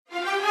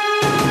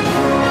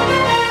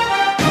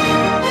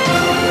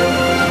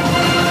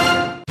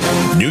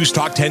News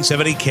Talk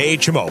 1070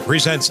 KHMO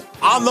presents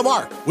On the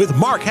Mark with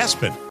Mark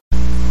Hespin.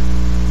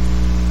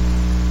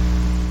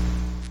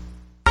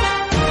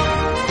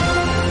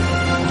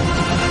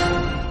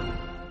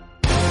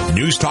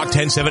 News Talk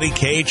 1070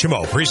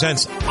 KHMO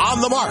presents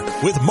On the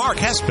Mark with Mark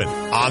Hespin.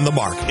 On the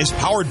Mark is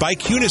powered by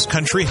Kunis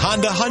Country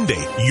Honda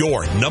Hyundai,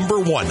 your number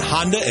one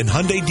Honda and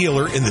Hyundai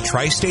dealer in the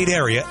tri-state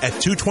area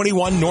at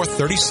 221 North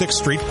 36th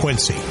Street,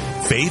 Quincy.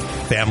 Faith,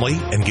 family,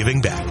 and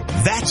giving back.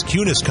 That's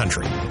Kunis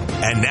Country.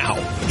 And now,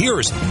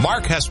 here's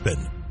Mark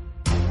Hespin.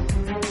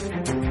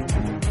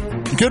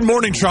 Good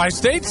morning,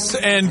 Tri-States,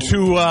 and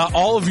to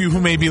all of you who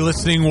may be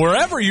listening,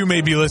 wherever you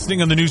may be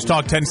listening, on the News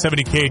Talk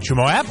 1070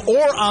 KHMO app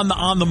or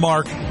on the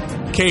Mark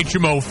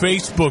KHMO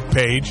Facebook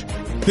page.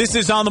 This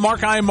is On the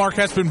Mark. I am Mark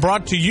Hespin,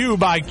 brought to you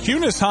by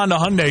Kunis Honda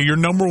Hyundai, your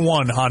number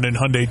one Honda and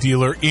Hyundai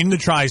dealer in the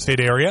tri-state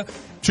area,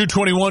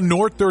 221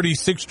 North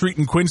 36th Street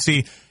in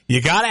Quincy.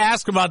 You got to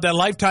ask about that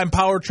lifetime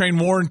powertrain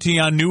warranty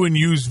on new and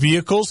used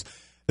vehicles,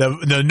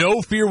 the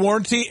no-fear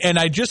warranty. And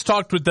I just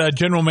talked with the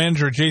general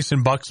manager,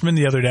 Jason Buxman,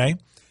 the other day.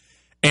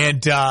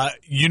 And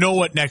you know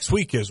what next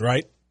week is,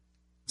 right?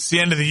 It's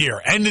the end of the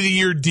year. End of the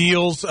year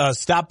deals.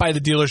 Stop by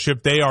the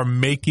dealership. They are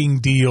making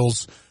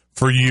deals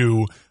for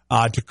you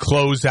to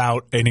close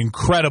out an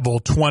incredible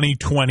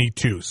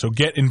 2022. So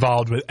get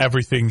involved with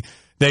everything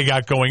they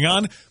got going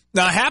on.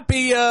 Now,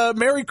 happy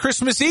Merry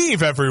Christmas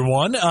Eve,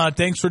 everyone.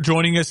 Thanks for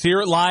joining us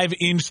here live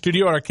in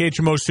studio at our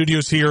KHMO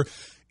studios here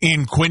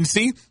in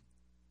Quincy.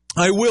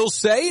 I will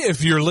say,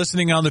 if you're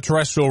listening on the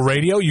terrestrial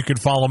radio, you can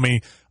follow me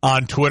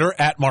on Twitter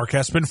at Mark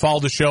Hespin. Follow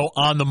the show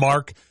On the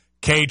Mark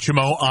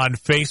KHMO on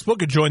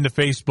Facebook and join the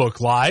Facebook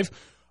Live.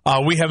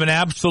 We have an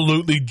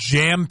absolutely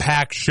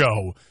jam-packed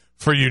show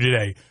for you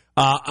today.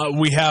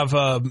 We have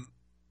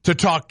to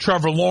talk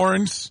Trevor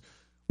Lawrence.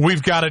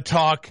 We've got to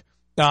talk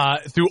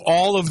through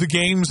all of the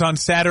games on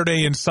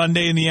Saturday and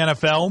Sunday in the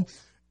NFL.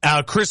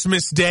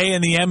 Christmas Day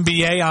in the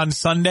NBA on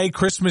Sunday.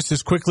 Christmas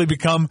has quickly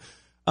become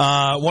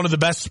one of the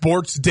best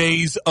sports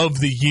days of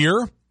the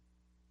year,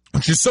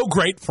 which is so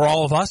great for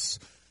all of us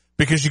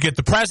because you get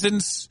the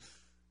presents,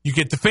 you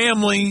get the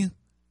family,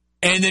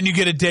 and then you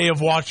get a day of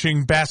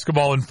watching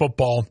basketball and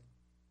football.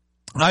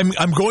 I'm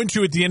going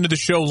to, at the end of the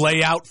show,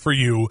 lay out for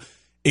you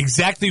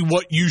exactly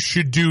what you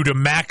should do to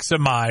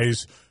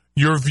maximize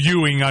your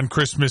viewing on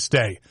Christmas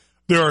Day.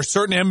 There are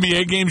certain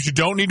NBA games you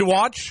don't need to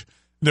watch.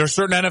 There are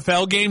certain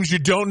NFL games you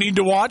don't need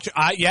to watch.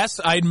 Yes,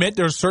 I admit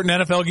there are certain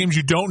NFL games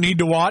you don't need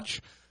to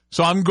watch.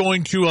 So I'm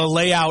going to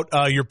lay out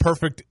your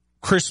perfect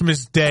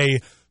Christmas Day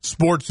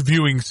sports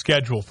viewing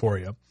schedule for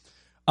you.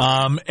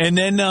 And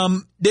then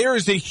there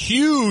is a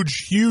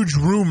huge, huge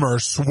rumor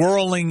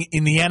swirling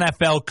in the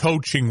NFL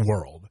coaching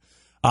world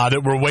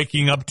that we're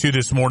waking up to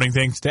this morning,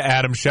 thanks to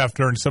Adam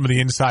Schefter and some of the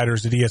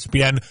insiders at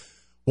ESPN.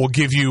 We'll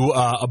give you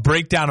a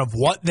breakdown of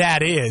what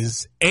that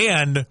is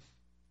and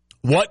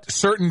what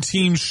certain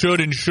teams should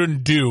and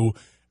shouldn't do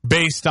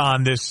based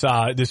on this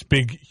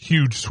big,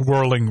 huge,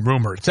 swirling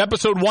rumor. It's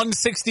episode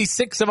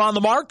 166 of On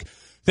the Mark.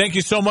 Thank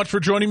you so much for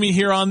joining me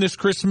here on this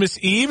Christmas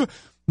Eve.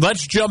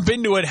 Let's jump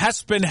into it.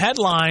 Hespin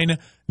headline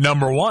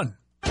number one.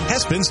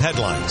 Hespin's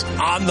headlines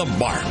On the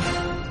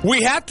Mark.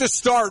 We have to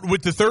start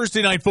with the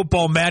Thursday night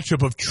football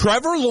matchup of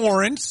Trevor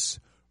Lawrence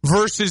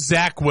versus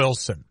Zach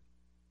Wilson.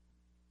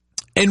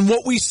 And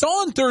what we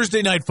saw on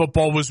Thursday night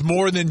football was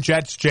more than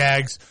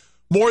Jets-Jags,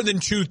 more than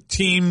two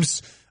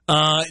teams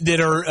that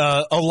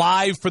are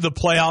alive for the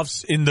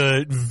playoffs in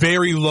the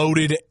very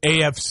loaded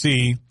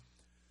AFC.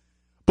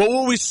 But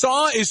what we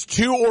saw is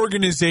two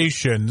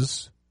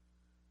organizations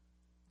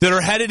that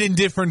are headed in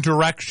different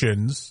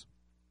directions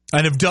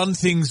and have done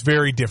things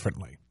very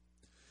differently.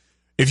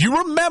 If you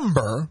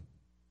remember,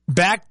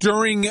 back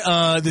during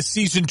the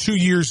season 2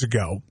 years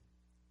ago,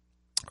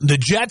 the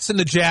Jets and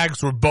the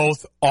Jags were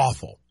both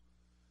awful.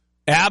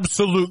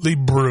 Absolutely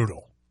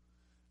brutal.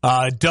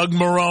 Doug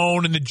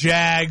Marrone and the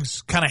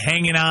Jags kind of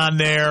hanging on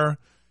there,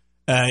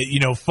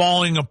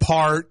 falling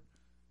apart.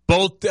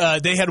 Both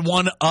they had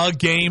won a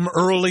game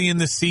early in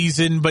the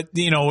season, but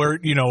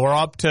we're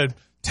up to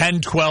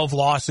 10-12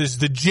 losses.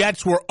 The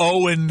Jets were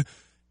 0-9,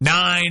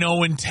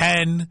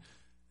 0-10.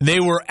 They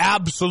were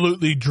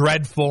absolutely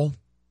dreadful.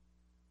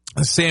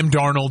 The Sam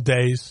Darnold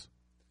days.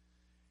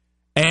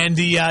 And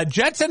the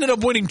Jets ended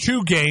up winning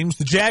 2 games.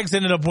 The Jags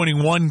ended up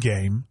winning 1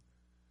 game.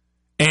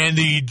 And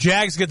the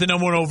Jags get the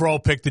number 1 overall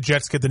pick. The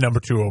Jets get the number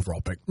 2 overall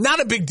pick. Not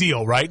a big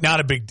deal, right? Not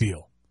a big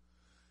deal.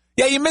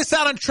 Yeah, you miss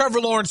out on Trevor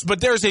Lawrence,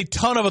 but there's a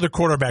ton of other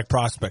quarterback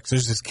prospects.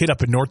 There's this kid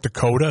up in North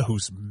Dakota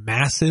who's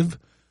massive.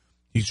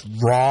 He's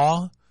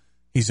raw.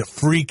 He's a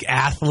freak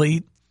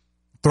athlete.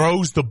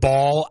 Throws the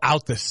ball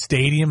out the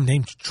stadium.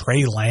 Named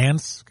Trey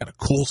Lance. Got a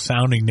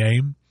cool-sounding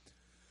name.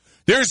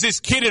 There's this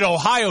kid at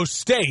Ohio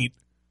State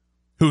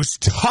who's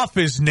tough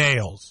as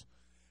nails.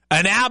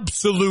 An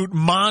absolute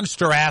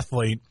monster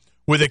athlete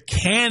with a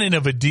cannon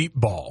of a deep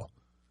ball,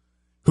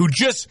 who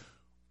just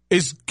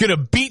is going to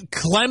beat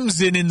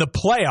Clemson in the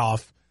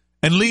playoff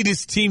and lead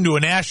his team to a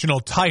national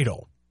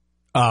title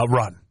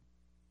run.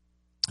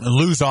 And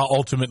lose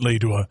ultimately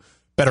to a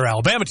better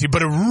Alabama team.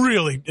 But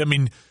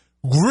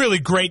Really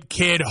great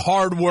kid,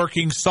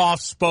 hardworking,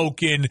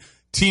 soft-spoken.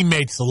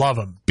 Teammates love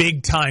him.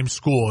 Big-time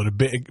school,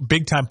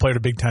 big-time player at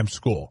a big-time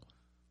school.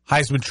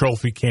 Heisman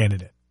Trophy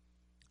candidate.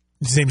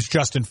 His name's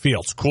Justin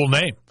Fields. Cool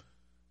name.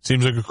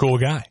 Seems like a cool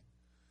guy.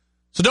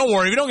 So don't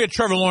worry. If you don't get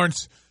Trevor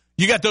Lawrence,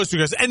 you got those two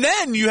guys. And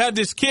then you have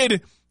this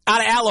kid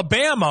out of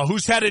Alabama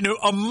who's had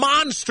a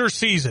monster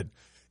season.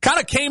 Kind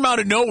of came out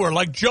of nowhere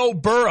like Joe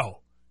Burrow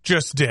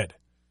just did.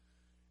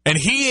 And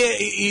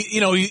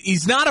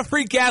he's not a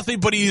freak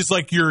athlete, but he's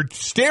like your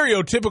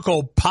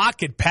stereotypical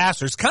pocket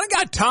passer. He's kind of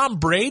got Tom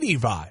Brady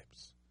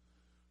vibes.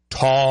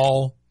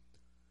 Tall,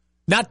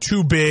 not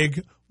too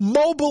big,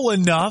 mobile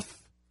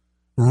enough,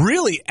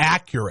 really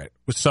accurate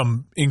with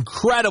some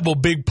incredible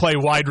big play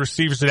wide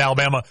receivers at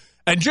Alabama,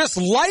 and just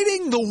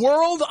lighting the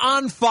world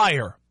on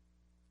fire.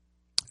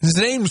 His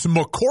name's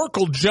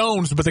McCorkle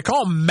Jones, but they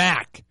call him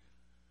Mac.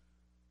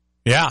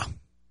 Yeah,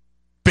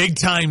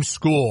 big-time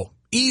school.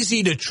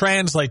 Easy to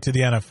translate to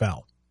the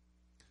NFL.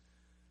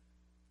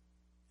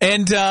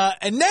 And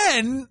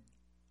then,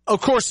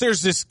 of course,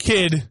 there's this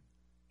kid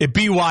at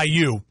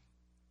BYU.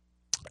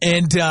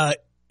 And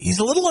he's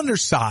a little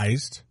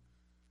undersized.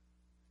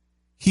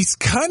 He's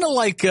kind of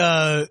like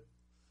a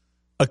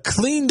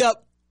cleaned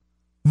up,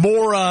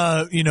 more,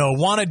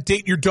 want to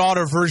date your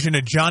daughter version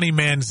of Johnny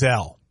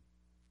Manziel.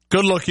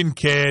 Good-looking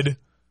kid. A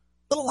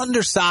little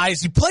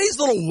undersized. He plays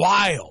a little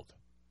wild.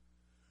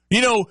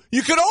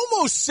 You could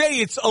almost say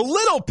it's a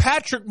little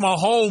Patrick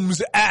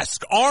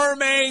Mahomes-esque.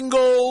 Arm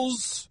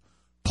angles,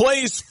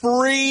 plays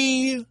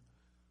free,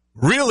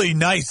 really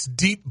nice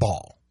deep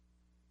ball.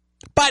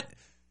 But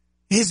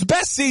his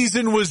best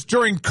season was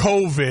during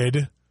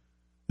COVID.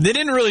 They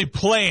didn't really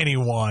play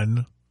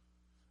anyone.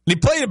 He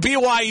played at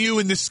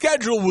BYU, and the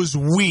schedule was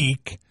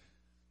weak.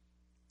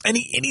 And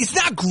he's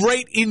not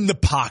great in the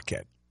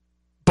pocket.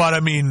 But,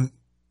 I mean,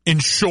 in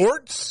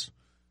shorts...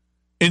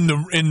 In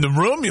the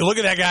room, you look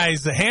at that guy.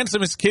 He's the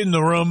handsomest kid in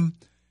the room,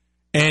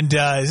 and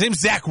his name's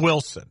Zach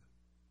Wilson.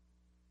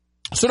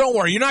 So don't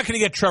worry, you're not going to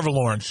get Trevor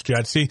Lawrence,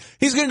 Jetsy.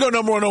 He's going to go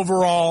number 1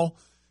 overall,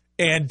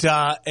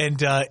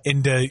 but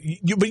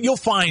you'll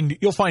find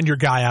your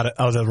guy out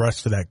of the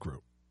rest of that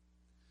group.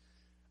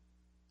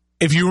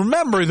 If you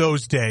remember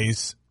those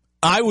days,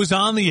 I was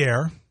on the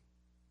air,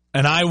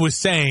 and I was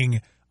saying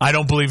I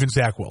don't believe in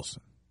Zach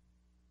Wilson.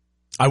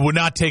 I would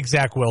not take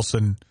Zach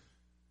Wilson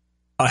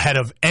ahead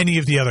of any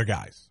of the other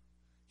guys.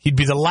 He'd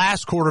be the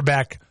last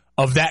quarterback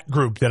of that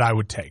group that I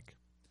would take.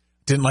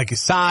 Didn't like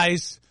his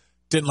size,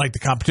 didn't like the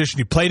competition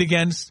he played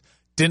against,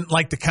 didn't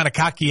like the kind of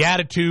cocky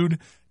attitude,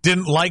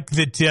 didn't like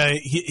that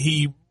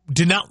he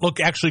did not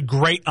look actually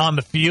great on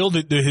the field.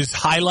 His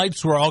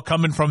highlights were all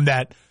coming from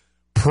that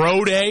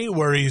pro day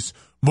where he's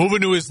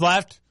moving to his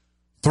left,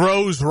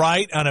 throws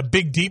right on a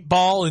big deep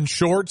ball in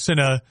shorts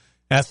and a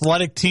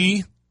athletic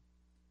tee.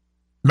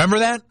 Remember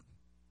that?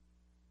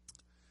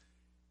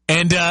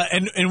 And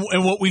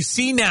what we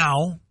see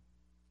now,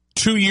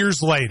 2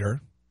 years later,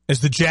 as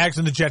the Jags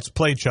and the Jets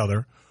play each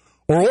other,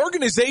 are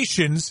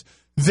organizations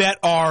that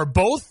are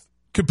both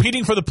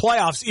competing for the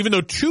playoffs, even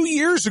though 2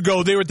 years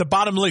ago they were at the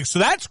bottom of the league. So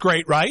that's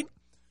great, right?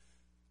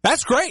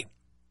 That's great.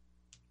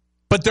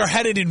 But they're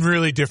headed in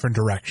really different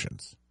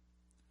directions.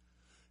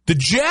 The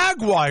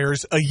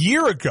Jaguars, a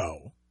year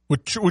ago,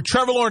 with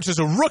Trevor Lawrence as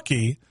a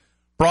rookie,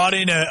 brought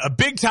in a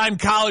big-time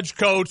college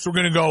coach. We're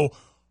going to go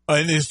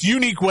in this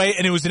unique way,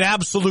 and it was an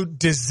absolute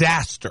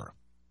disaster.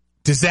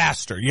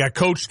 Disaster. You got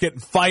coach getting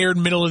fired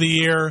middle of the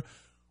year,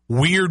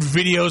 weird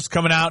videos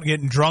coming out,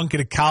 getting drunk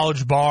at a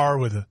college bar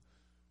with a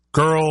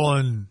girl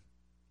and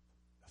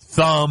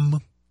thumb.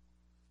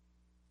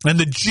 And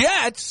the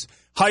Jets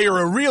hire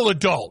a real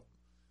adult,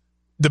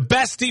 the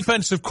best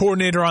defensive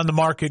coordinator on the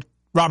market,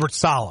 Robert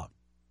Saleh.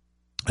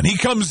 And he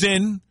comes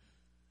in,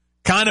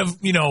 kind of,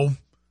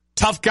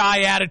 tough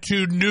guy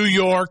attitude, New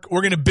York.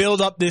 We're going to build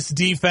up this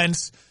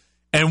defense.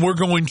 And we're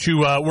going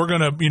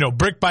to,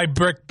 brick by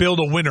brick, build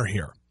a winner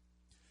here.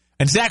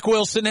 And Zach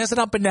Wilson has an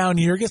up and down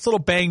year, gets a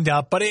little banged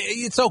up, but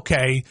it's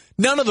okay.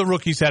 None of the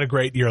rookies had a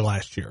great year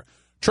last year.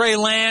 Trey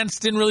Lance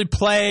didn't really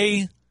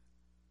play.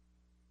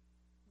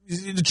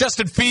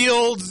 Justin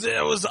Fields,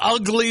 it was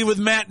ugly with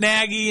Matt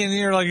Nagy, and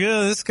you're like,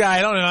 this guy,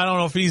 I don't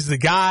know if he's the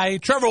guy.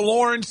 Trevor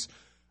Lawrence,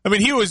 I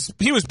mean, he was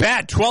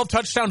bad. 12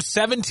 touchdowns,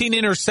 17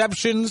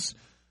 interceptions.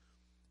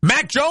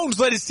 Mac Jones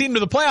led his team to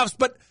the playoffs,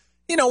 but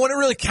when it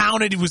really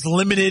counted, he was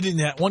limited. In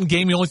that one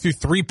game, he only threw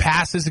 3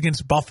 passes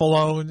against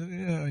Buffalo.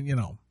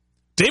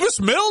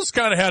 Davis Mills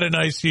kind of had a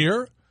nice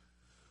year.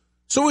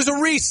 So it was a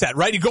reset,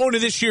 right? You go into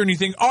this year and you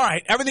think, all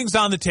right, everything's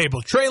on the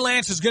table. Trey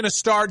Lance is going to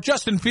start.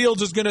 Justin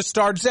Fields is going to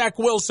start. Zach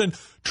Wilson,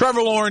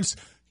 Trevor Lawrence.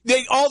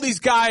 All these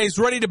guys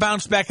ready to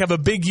bounce back, have a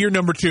big year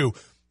number 2.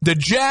 The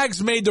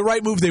Jags made the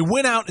right move. They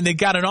went out and they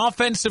got an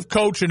offensive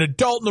coach, an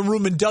adult in the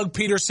room, and Doug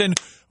Peterson.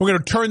 We're going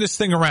to turn this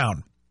thing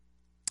around.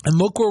 And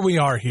look where we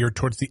are here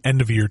towards the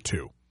end of year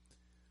 2.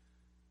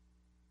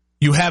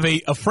 You have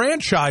a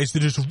franchise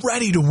that is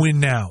ready to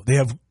win now. They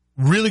have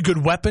really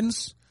good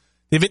weapons.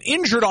 They have an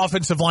injured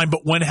offensive line,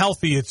 but when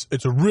healthy,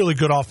 it's a really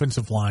good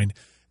offensive line.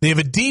 They have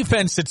a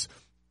defense that's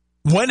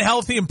when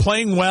healthy and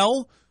playing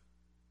well,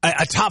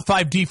 a top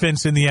 5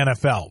 defense in the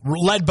NFL,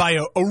 led by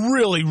a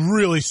really,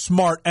 really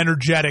smart,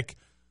 energetic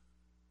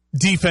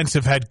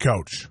defensive head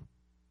coach.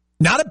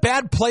 Not a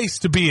bad place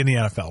to be in the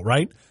NFL,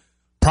 right?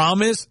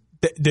 Problem is,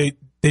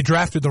 they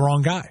drafted the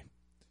wrong guy.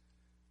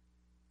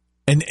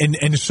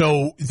 And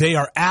so they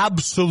are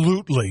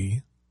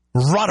absolutely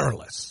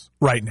rudderless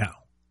right now.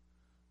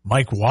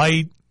 Mike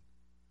White,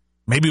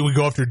 maybe we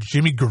go after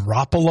Jimmy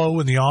Garoppolo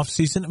in the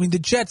offseason. I mean, the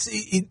Jets,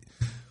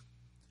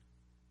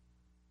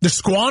 they're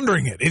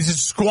squandering it. It's a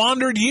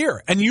squandered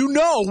year. And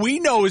we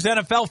know as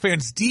NFL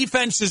fans,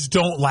 defenses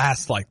don't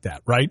last like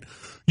that, right?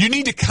 You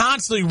need to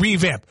constantly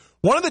revamp.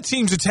 One of the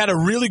teams that's had a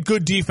really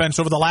good defense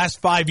over the last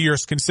 5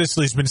 years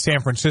consistently has been San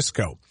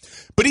Francisco.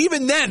 But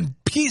even then,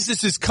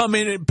 pieces have come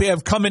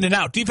in and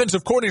out.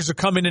 Defensive coordinators have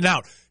come in and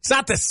out. It's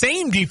not the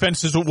same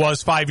defense as it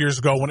was 5 years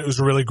ago when it was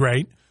really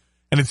great,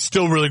 and it's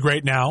still really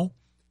great now.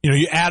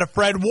 You add a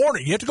Fred Warner.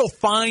 You have to go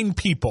find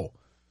people.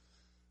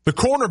 The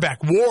cornerback,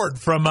 Ward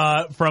from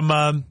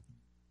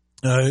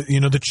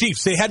the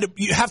Chiefs,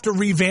 you have to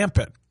revamp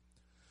it.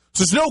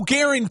 So there's no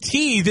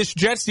guarantee this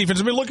Jets defense.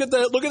 I mean, look at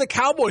the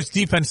Cowboys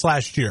defense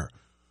last year,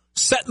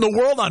 setting the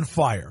world on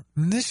fire.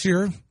 And this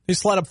year, they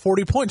slid up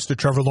 40 points to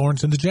Trevor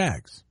Lawrence and the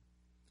Jags.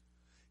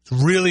 It's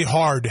really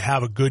hard to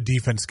have a good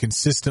defense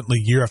consistently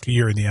year after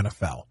year in the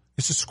NFL.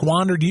 It's a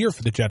squandered year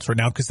for the Jets right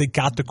now because they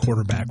got the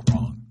quarterback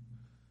wrong.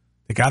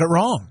 They got it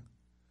wrong.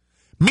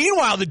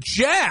 Meanwhile, the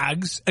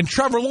Jags and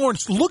Trevor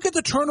Lawrence, look at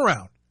the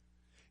turnaround.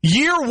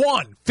 Year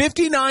 1,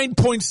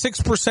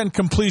 59.6%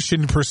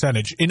 completion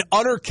percentage in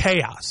utter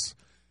chaos.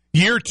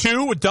 Year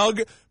 2, with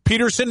Doug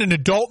Peterson, an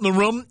adult in the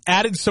room,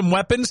 added some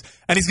weapons,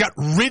 and he's got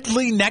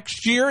Ridley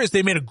next year as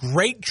they made a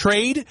great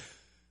trade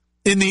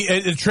in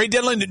the trade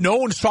deadline that no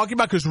one's talking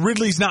about because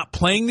Ridley's not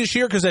playing this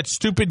year because that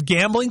stupid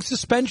gambling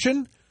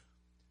suspension.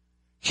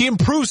 He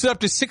improves it up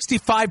to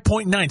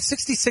 65.9,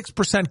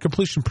 66%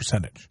 completion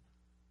percentage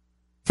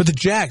for the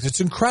Jags.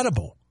 It's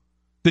incredible.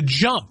 The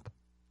jump.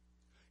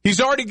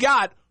 He's already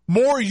got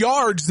more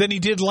yards than he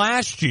did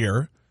last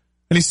year,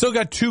 and he's still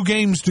got 2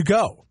 games to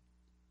go.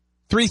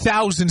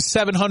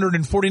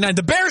 3,749.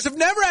 The Bears have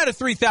never had a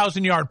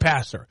 3,000-yard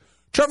passer.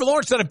 Trevor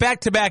Lawrence done it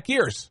back-to-back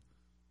years.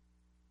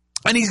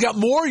 And he's got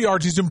more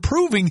yards. He's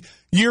improving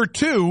year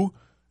 2, and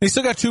he's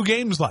still got 2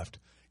 games left.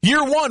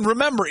 Year 1,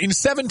 remember, in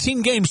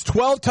 17 games,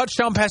 12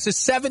 touchdown passes,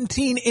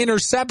 17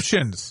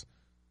 interceptions.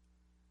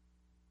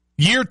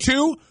 Year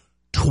 2,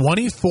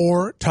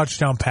 24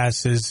 touchdown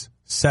passes,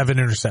 7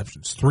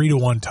 interceptions,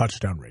 3-to-1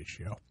 touchdown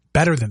ratio.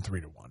 Better than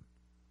 3-to-1.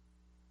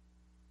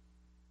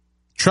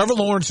 Trevor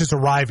Lawrence is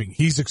arriving.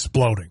 He's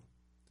exploding.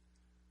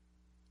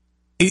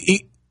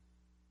 The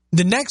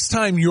next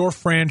time your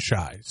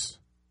franchise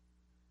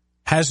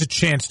has a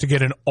chance to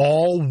get an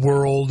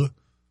all-world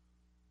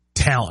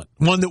talent,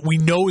 one that we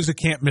know is a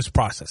can't-miss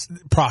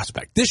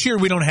prospect. This year,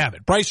 we don't have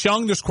it. Bryce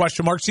Young, there's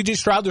question marks. C.J.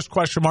 Stroud, there's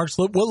question marks.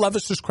 Will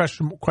Levis, there's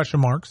question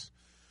marks.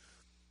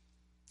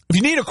 If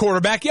you need a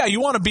quarterback, yeah,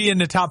 you want to be in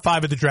the top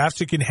 5 of the draft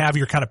so you can have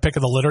your kind of pick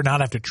of the litter,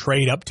 not have to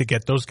trade up to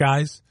get those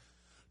guys.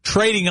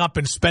 Trading up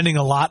and spending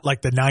a lot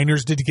like the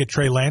Niners did to get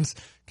Trey Lance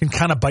can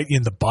kind of bite you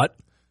in the butt.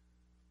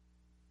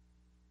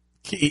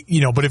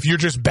 But if you're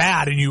just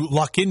bad and you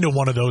luck into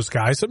one of those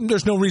guys,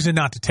 there's no reason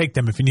not to take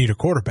them if you need a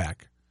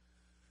quarterback.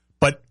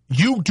 But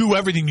you do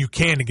everything you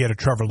can to get a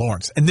Trevor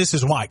Lawrence. And this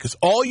is why. Because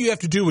all you have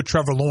to do with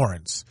Trevor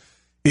Lawrence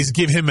is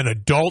give him an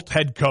adult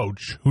head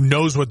coach who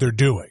knows what they're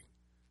doing.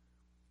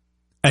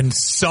 And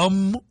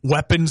some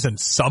weapons and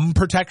some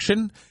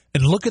protection.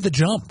 And look at the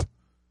jump.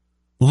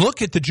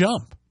 Look at the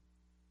jump.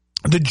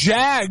 The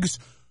Jags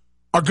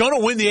are going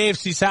to win the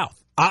AFC South.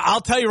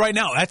 I'll tell you right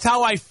now, that's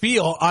how I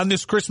feel on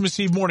this Christmas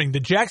Eve morning. The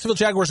Jacksonville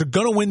Jaguars are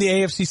going to win the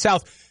AFC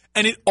South.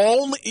 And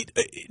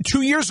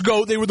 2 years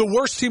ago, they were the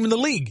worst team in the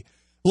league.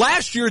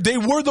 Last year, they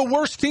were the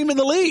worst team in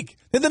the league.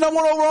 They're the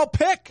number 1 overall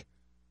pick.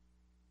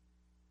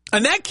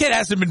 And that kid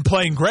hasn't been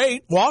playing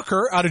great.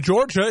 Walker out of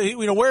Georgia,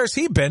 where has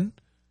he been?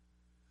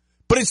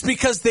 But it's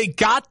because they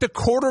got the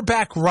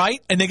quarterback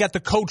right and they got the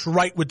coach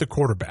right with the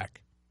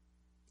quarterback.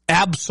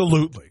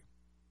 Absolutely.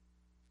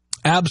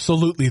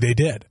 Absolutely, they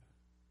did.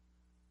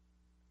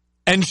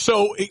 And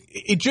so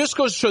it just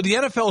goes to show the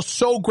NFL is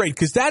so great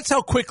because that's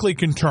how quickly it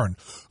can turn.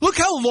 Look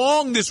how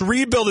long this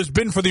rebuild has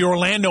been for the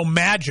Orlando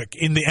Magic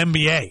in the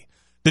NBA,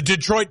 the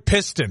Detroit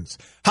Pistons.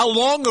 How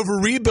long of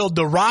a rebuild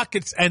the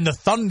Rockets and the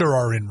Thunder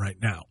are in right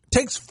now. It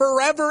takes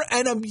forever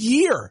and a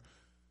year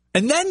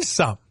and then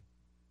some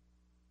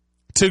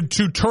to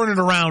turn it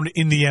around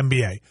in the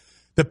NBA.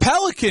 The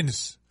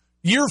Pelicans,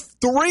 year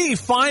 3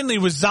 finally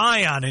with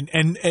Zion,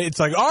 and it's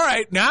like, all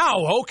right,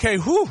 now, okay,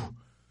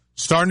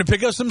 starting to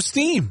pick up some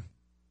steam.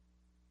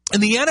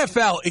 In the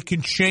NFL, it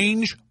can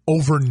change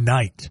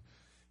overnight.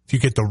 If you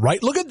get the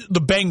right, look at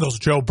the Bengals,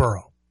 Joe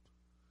Burrow.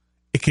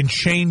 It can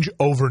change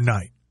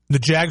overnight. The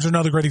Jags are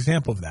another great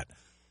example of that.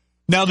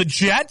 Now the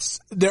Jets,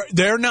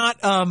 they're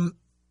not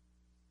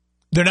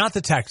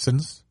the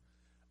Texans,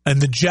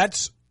 and the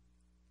Jets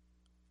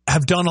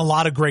have done a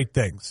lot of great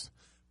things.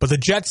 But the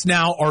Jets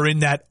now are in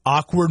that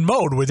awkward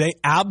mode where they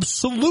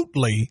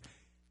absolutely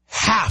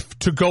have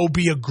to go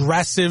be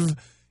aggressive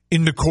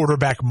in the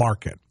quarterback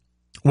market,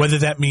 whether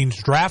that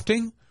means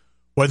drafting,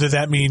 whether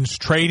that means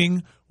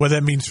trading, whether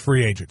that means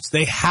free agents.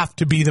 They have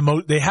to be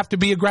they have to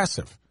be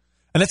aggressive.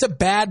 And that's a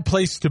bad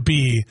place to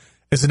be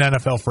as an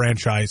NFL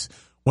franchise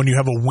when you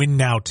have a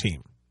win-now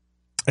team,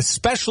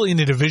 especially in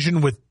a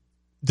division with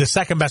the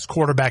second-best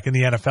quarterback in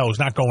the NFL who's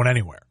not going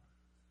anywhere.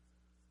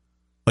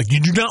 Like,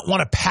 you do not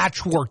want to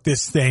patchwork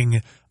this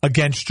thing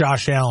against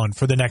Josh Allen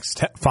for the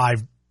next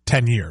 5-10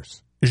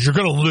 years, because you're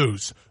going to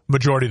lose the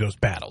majority of those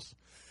battles.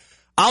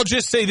 I'll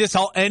just say this.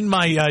 I'll end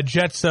my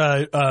Jets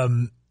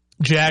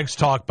Jags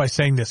talk by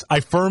saying this.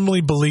 I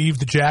firmly believe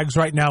the Jags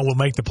right now will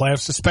make the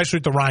playoffs, especially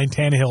with the Ryan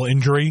Tannehill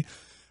injury.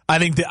 I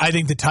think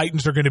the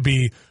Titans are going to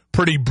be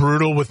pretty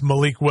brutal with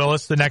Malik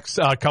Willis the next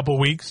couple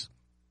weeks.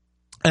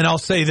 And I'll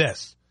say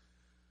this.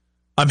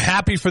 I'm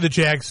happy for the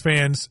Jags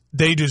fans.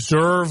 They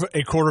deserve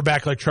a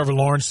quarterback like Trevor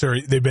Lawrence.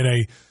 They've been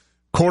a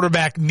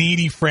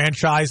quarterback-needy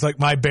franchise like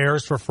my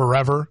Bears for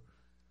forever.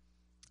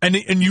 And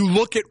you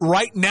look at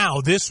right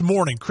now, this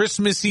morning,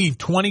 Christmas Eve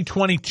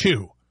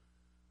 2022,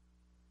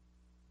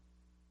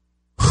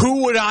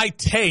 who would I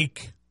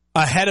take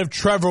ahead of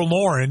Trevor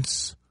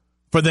Lawrence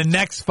for the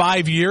next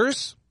 5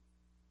 years?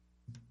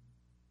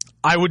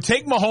 I would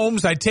take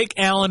Mahomes, I'd take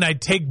Allen,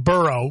 I'd take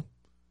Burrow.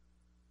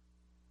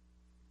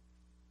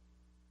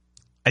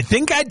 I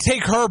think I'd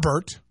take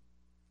Herbert.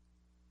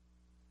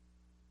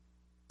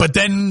 But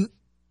then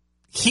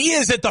he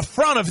is at the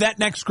front of that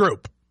next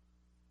group.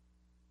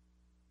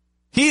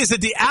 He is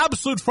at the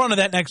absolute front of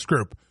that next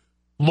group.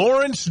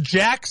 Lawrence,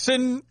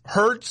 Jackson,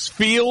 Hurts,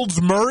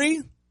 Fields, Murray.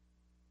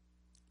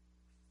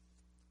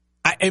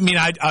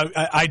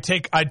 I'd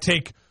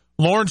take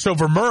Lawrence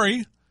over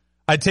Murray.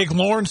 I'd take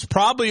Lawrence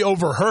probably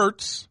over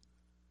Hurts.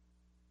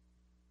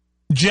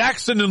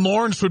 Jackson and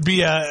Lawrence would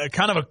be a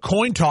kind of a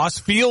coin toss.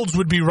 Fields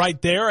would be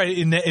right there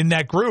in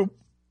that group.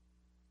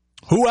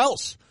 Who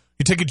else?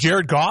 You take a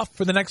Jared Goff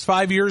for the next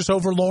 5 years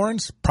over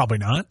Lawrence? Probably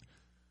not.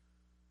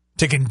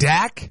 Taking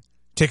Dak?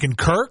 Taking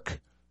Kirk?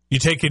 You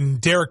taking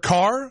Derek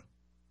Carr?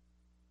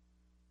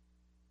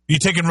 You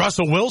taking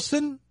Russell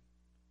Wilson?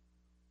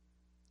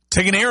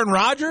 Taking Aaron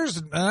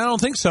Rodgers? I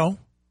don't think so.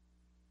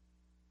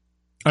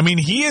 I mean,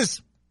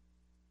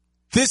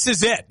 this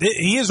is it.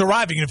 He is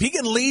arriving. And if he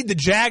can lead the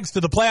Jags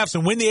to the playoffs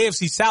and win the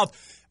AFC South,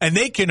 and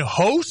they can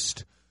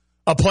host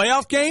a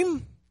playoff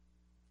game,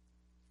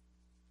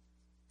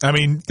 I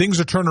mean,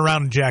 things are turning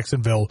around in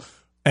Jacksonville,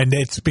 and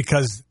it's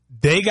because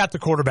they got the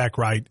quarterback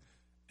right,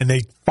 and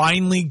they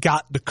finally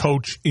got the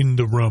coach in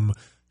the room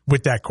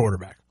with that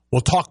quarterback.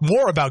 We'll talk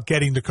more about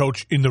getting the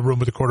coach in the room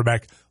with the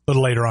quarterback a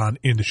little later on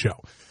in the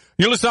show.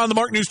 You're listening on the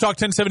Mark News Talk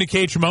 1070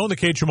 KHMO, the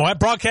KHMO app,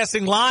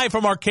 broadcasting live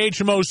from our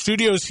KHMO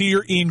studios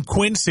here in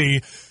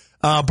Quincy.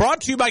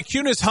 Brought to you by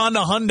Kunis Honda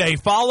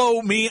Hyundai. Follow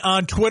me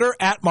on Twitter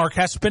at Mark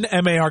Hespen,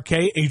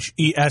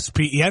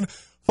 MarkHespen.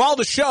 Follow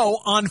the show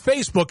on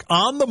Facebook,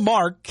 On the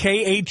Mark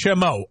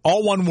KHMO.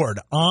 All one word,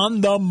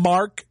 On the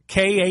Mark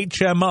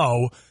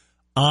KHMO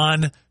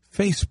on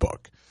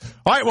Facebook.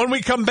 All right, when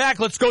we come back,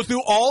 let's go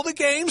through all the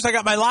games. I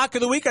got my lock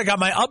of the week. I got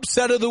my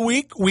upset of the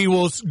week. We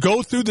will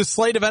go through the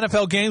slate of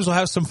NFL games. We'll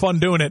have some fun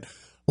doing it.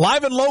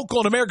 Live and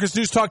local in America's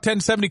News Talk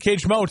 1070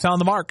 KHMO. It's On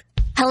the Mark.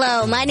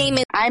 Hello,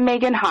 I'm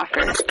Megan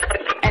Hoffer,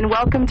 and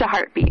welcome to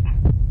Heartbeat.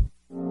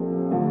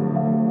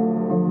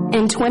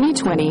 In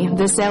 2020,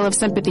 the sale of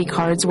sympathy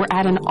cards were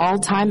at an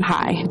all-time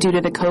high due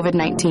to the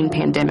COVID-19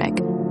 pandemic.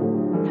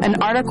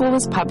 An article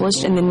was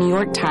published in the New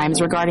York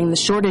Times regarding the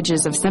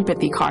shortages of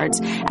sympathy cards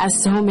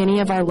as so many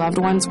of our loved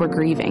ones were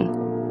grieving.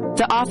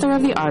 The author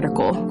of the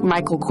article,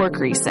 Michael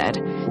Corkery,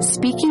 said,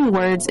 "Speaking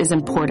words is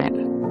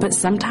important, but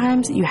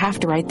sometimes you have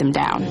to write them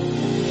down."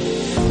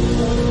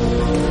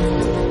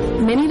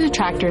 Many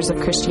detractors of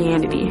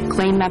Christianity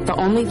claim that the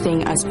only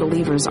thing us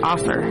believers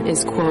offer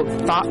is, quote,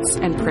 thoughts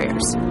and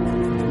prayers.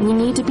 We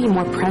need to be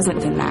more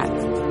present than that.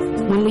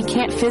 When we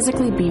can't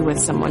physically be with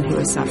someone who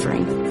is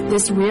suffering,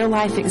 this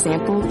real-life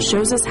example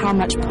shows us how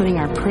much putting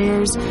our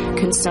prayers,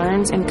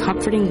 concerns, and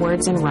comforting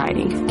words in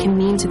writing can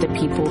mean to the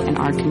people in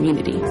our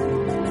community.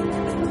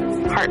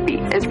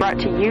 Heartbeat is brought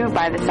to you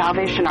by the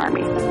Salvation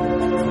Army.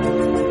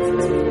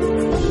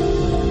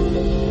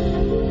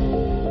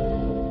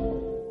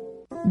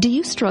 Do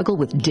you struggle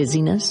with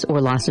dizziness or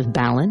loss of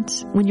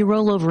balance? When you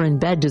roll over in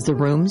bed, does the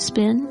room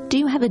spin? Do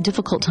you have a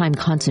difficult time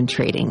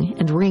concentrating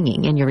and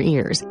ringing in your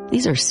ears?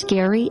 These are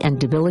scary and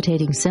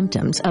debilitating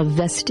symptoms of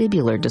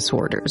vestibular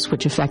disorders,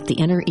 which affect the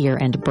inner ear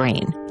and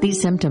brain.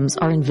 These symptoms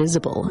are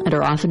invisible and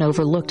are often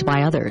overlooked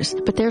by others,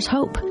 but there's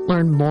hope.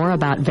 Learn more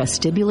about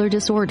vestibular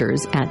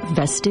disorders at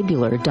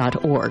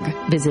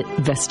vestibular.org. Visit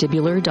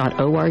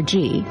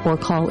vestibular.org or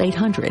call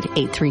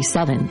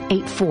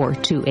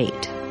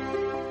 800-837-8428.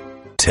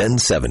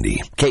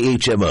 1070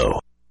 KHMO.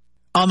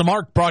 On the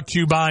Mark, brought to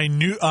you by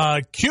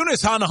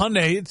Kunis Honda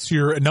Hyundai. It's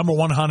your number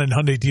one Honda and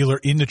Hyundai dealer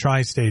in the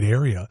tri-state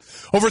area.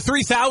 Over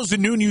 3,000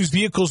 new and used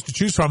vehicles to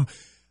choose from.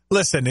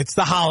 Listen, it's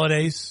the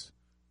holidays.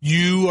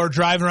 You are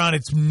driving around.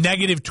 It's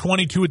negative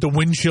 22 at the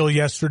wind chill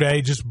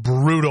yesterday, just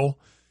brutal.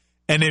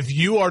 And if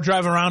you are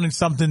driving around in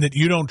something that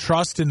you don't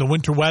trust in the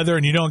winter weather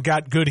and you don't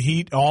got good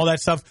heat, all that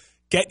stuff,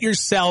 get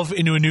yourself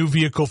into a new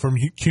vehicle from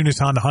Kunes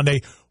Honda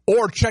Hyundai,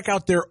 or check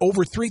out their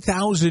over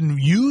 3,000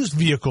 used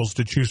vehicles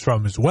to choose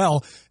from as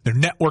well. Their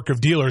network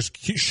of dealers,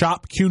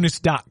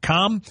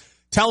 shopkunes.com.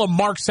 Tell them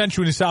Mark sent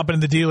you when you stop in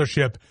the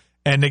dealership,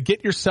 and to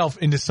get yourself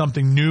into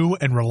something new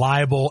and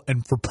reliable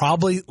and for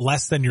probably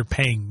less than you're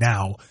paying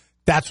now.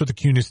 That's what the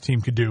Kunes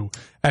team could do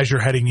as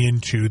you're heading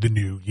into the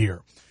new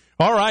year.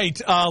 All right,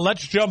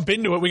 let's jump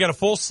into it. We got a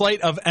full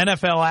slate of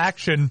NFL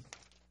action,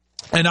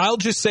 and I'll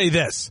just say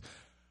this.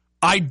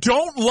 I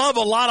don't love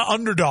a lot of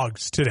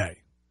underdogs today.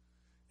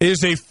 It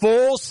is a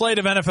full slate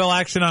of NFL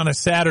action on a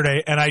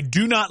Saturday, and I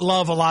do not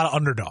love a lot of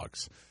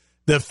underdogs.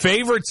 The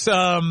favorites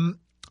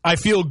I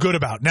feel good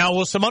about. Now,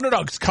 will some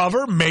underdogs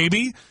cover?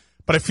 Maybe,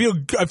 but I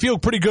feel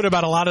pretty good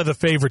about a lot of the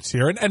favorites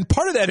here. And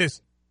part of that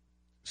is,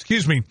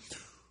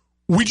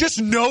 we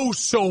just know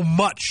so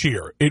much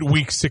here at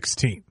Week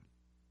 16.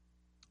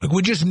 Like,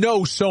 we just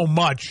know so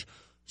much,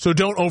 so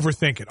don't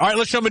overthink it. All right,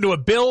 let's jump into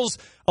it. Bills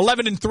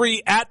 11-3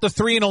 at the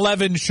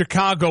 3-11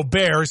 Chicago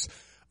Bears.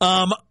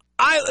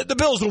 The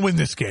Bills will win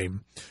this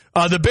game.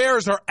 The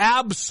Bears are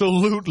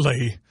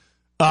absolutely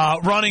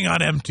running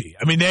on empty.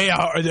 I mean,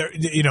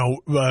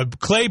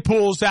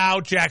 Claypool's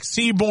out, Jack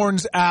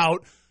Seaborn's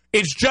out.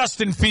 It's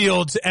Justin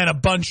Fields and a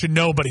bunch of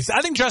nobodies.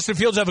 I think Justin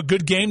Fields have a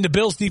good game. The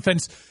Bills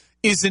defense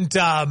isn't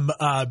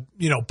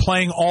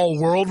playing all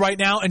world right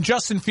now, and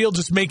Justin Fields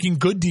is making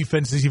good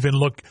defenses even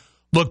look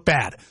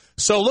bad.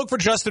 So look for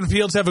Justin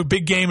Fields to have a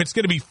big game. It's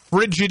going to be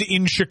frigid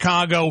in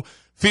Chicago.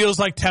 Feels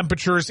like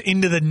temperatures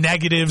into the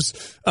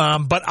negatives,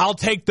 but I'll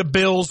take the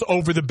Bills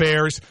over the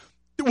Bears.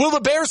 Will the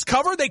Bears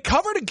cover? They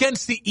covered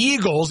against the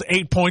Eagles,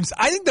 8 points.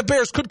 I think the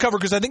Bears could cover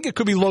because I think it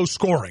could be low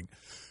scoring.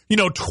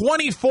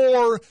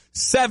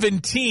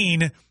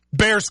 24-17,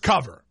 Bears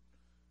cover.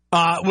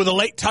 With a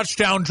late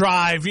touchdown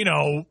drive,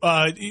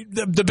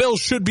 the Bills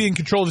should be in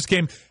control of this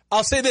game.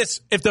 I'll say this.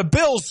 If the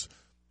Bills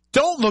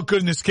don't look good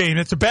in this game,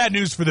 it's a bad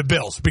news for the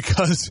Bills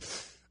because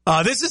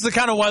this is the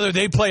kind of weather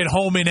they play at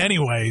home in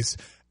anyways.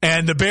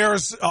 And the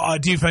Bears'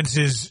 defense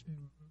is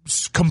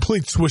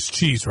complete Swiss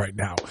cheese right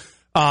now.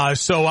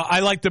 So I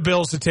like the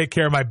Bills to take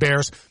care of my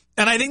Bears.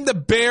 And I think the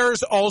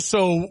Bears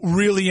also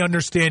really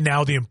understand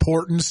now the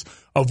importance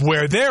of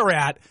where they're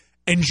at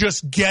and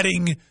just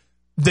getting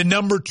the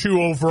number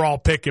 2 overall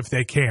pick if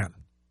they can.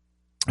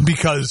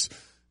 Because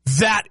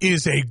that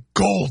is a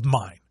gold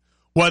mine.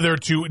 Whether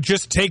to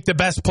just take the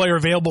best player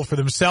available for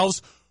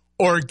themselves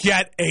or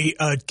get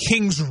a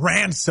king's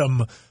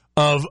ransom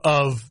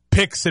of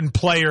picks and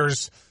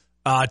players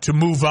to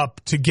move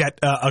up to get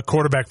a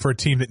quarterback for a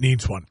team that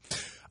needs one.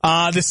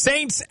 The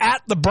Saints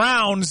at the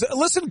Browns.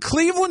 Listen,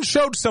 Cleveland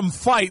showed some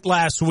fight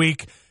last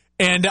week,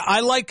 and I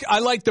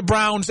like the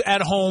Browns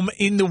at home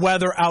in the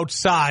weather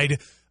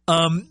outside.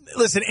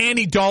 Listen,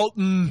 Andy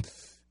Dalton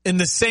and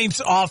the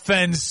Saints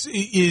offense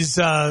is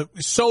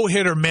so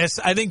hit or miss.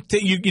 I think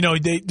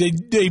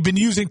that they've been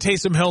using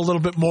Taysom Hill a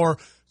little bit more,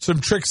 some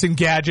tricks and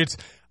gadgets.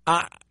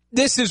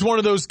 This is one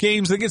of those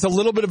games. I think it's a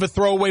little bit of a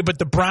throwaway, but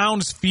the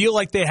Browns feel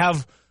like they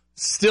have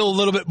still a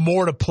little bit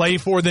more to play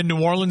for than New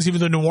Orleans,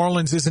 even though New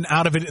Orleans isn't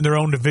out of it in their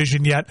own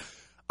division yet.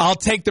 I'll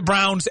take the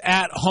Browns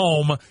at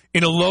home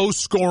in a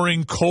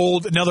low-scoring,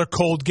 another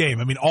cold game.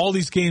 I mean, all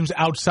these games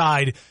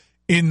outside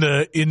in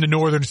the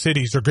northern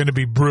cities are going to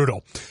be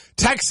brutal.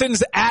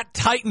 Texans at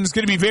Titans,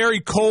 going to be very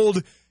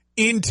cold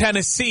in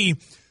Tennessee.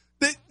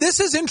 This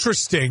is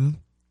interesting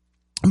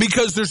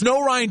because there's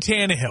no Ryan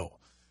Tannehill.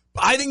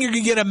 I think you're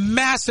going to get a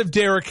massive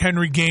Derrick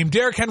Henry game.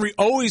 Derrick Henry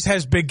always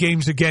has big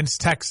games against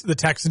the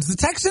Texans. The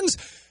Texans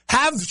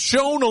have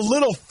shown a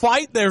little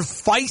fight. They're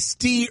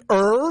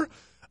feistier,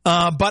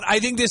 but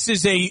I think this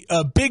is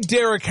a big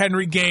Derrick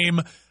Henry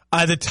game.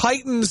 The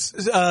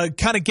Titans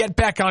kind of get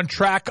back on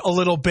track a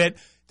little bit.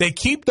 They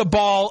keep the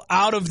ball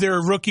out of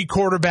their rookie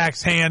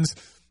quarterback's hands,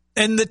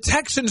 and the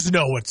Texans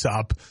know what's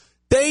up.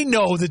 They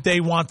know that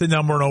they want the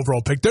number 1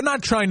 overall pick. They're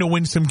not trying to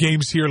win some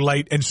games here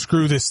late and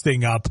screw this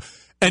thing up.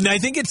 And I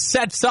think it's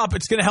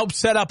going to help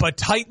set up a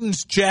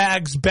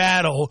Titans-Jags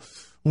battle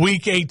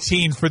Week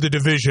 18 for the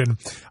division.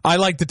 I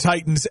like the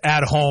Titans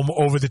at home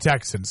over the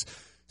Texans.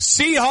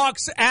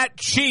 Seahawks at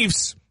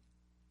Chiefs.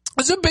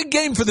 It's a big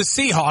game for the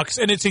Seahawks,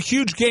 and it's a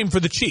huge game for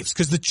the Chiefs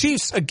because the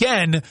Chiefs,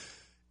 again,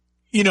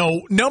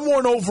 number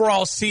 1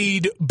 overall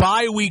seed,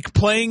 bye week,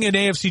 playing an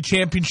AFC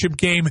championship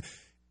game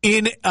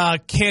in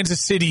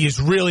Kansas City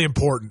is really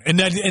important.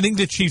 And I think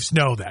the Chiefs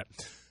know that.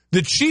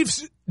 The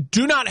Chiefs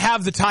do not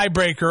have the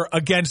tiebreaker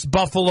against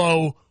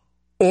Buffalo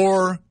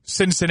or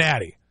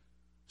Cincinnati.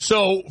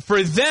 So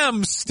for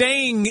them,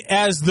 staying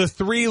as the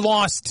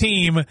 3-loss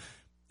team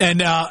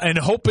and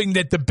hoping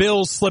that the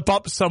Bills slip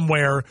up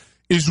somewhere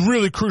is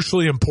really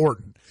crucially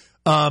important.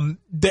 And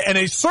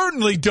they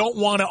certainly don't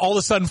want to all of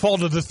a sudden fall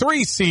to the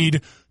 3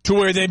 seed to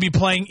where they'd be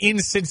playing in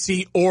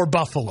Cincy or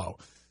Buffalo.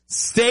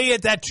 stay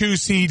at that 2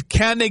 seed?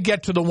 Can they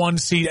get to the 1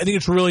 seed? I think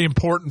it's really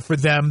important for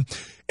them.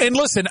 And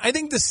listen, I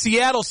think the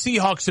Seattle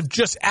Seahawks have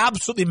just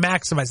absolutely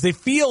maximized. They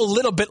feel a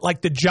little bit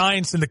like the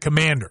Giants and the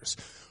Commanders.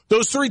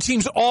 Those 3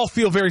 teams all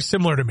feel very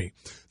similar to me.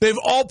 They've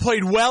all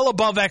played well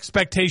above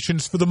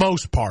expectations for the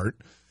most part.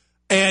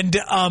 And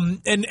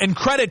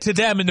credit to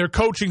them and their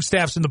coaching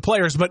staffs and the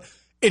players, but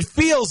it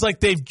feels like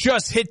they've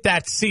just hit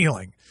that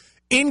ceiling.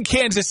 In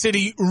Kansas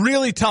City,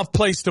 really tough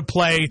place to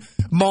play.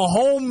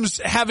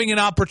 Mahomes having an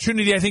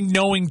opportunity, I think,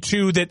 knowing,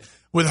 too, that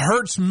with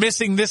Hurts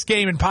missing this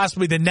game and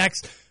possibly the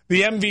next,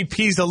 the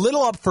MVP's a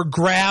little up for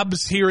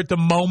grabs here at the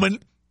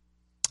moment.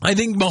 I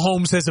think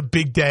Mahomes has a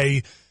big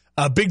day,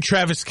 a big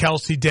Travis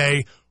Kelce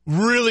day,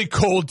 really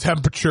cold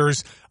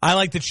temperatures. I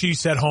like the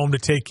Chiefs at home to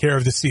take care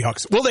of the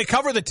Seahawks. Will they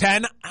cover the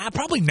 10?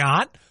 Probably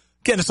not.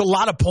 Again, it's a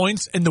lot of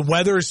points, and the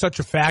weather is such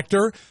a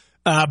factor.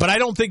 But I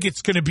don't think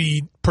it's going to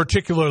be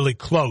particularly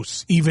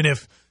close, even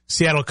if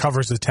Seattle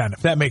covers the 10,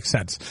 if that makes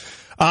sense.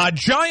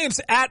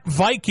 Giants at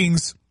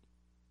Vikings,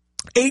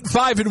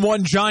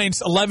 8-5-1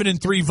 Giants,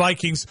 11-3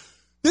 Vikings.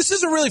 This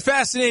is a really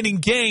fascinating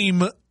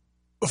game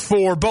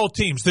for both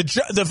teams.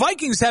 The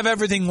Vikings have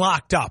everything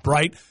locked up,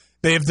 right?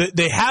 They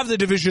have the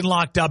division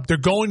locked up. They're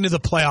going to the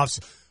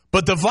playoffs.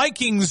 But the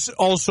Vikings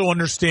also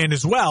understand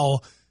as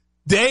well,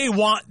 they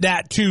want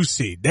that 2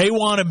 seed. They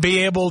want to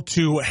be able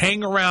to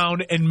hang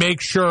around and make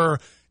sure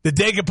that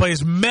they can play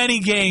as many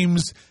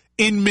games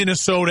in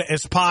Minnesota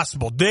as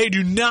possible. They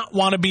do not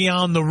want to be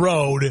on the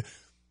road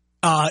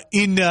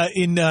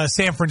in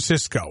San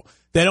Francisco.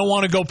 They don't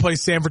want to go play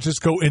San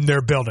Francisco in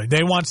their building.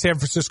 They want San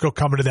Francisco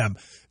coming to them.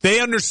 They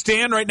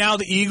understand right now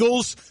the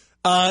Eagles,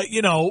 are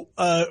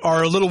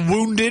a little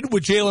wounded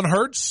with Jalen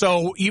Hurts.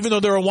 So even though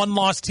they're a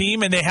 1-loss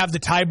team and they have the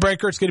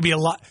tiebreaker, it's going to be a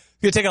lot.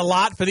 It's going to take a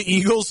lot for the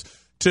Eagles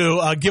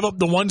to give up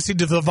the 1 seed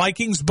to the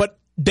Vikings, but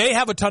they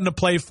have a ton to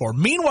play for.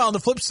 Meanwhile, on the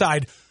flip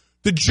side,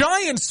 the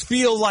Giants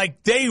feel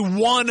like they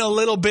won a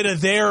little bit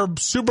of their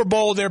Super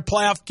Bowl, their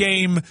playoff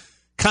game,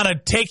 kind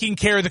of taking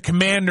care of the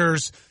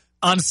Commanders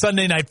on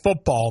Sunday Night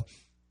Football,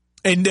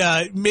 and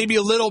maybe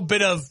a little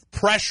bit of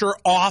pressure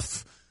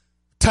off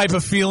type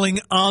of feeling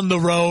on the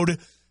road.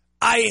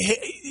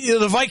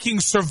 The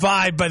Vikings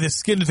survived by the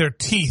skin of their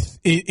teeth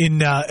in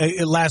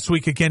last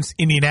week against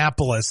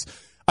Indianapolis.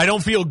 I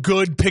don't feel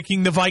good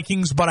picking the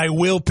Vikings, but I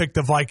will pick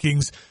the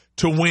Vikings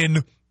to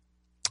win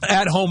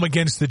at home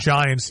against the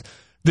Giants.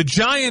 The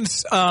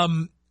Giants,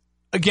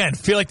 again,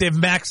 feel like they've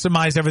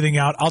maximized everything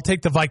out. I'll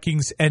take the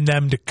Vikings and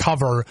them to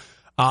cover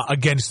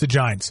against the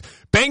Giants.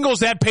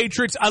 Bengals at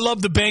Patriots. I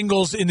love the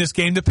Bengals in this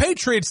game. The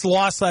Patriots'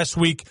 loss last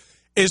week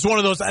is one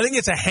of those, I think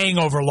it's a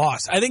hangover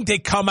loss. I think they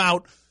come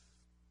out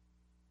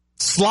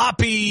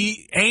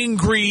sloppy,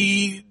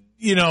 angry,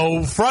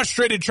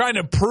 frustrated, trying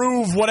to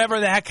prove whatever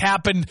the heck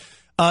happened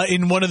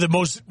in one of the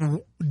most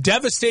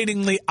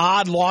devastatingly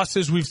odd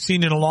losses we've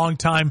seen in a long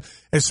time,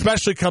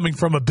 especially coming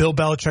from a Bill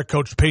Belichick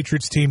coached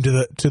Patriots team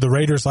to the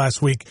Raiders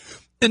last week.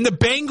 And the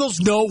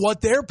Bengals know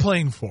what they're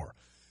playing for.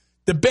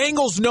 The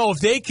Bengals know if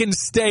they can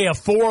stay a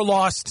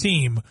 4-loss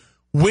team,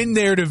 win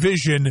their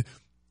division,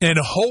 and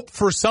hope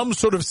for some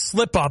sort of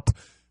slip-up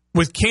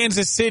with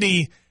Kansas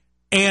City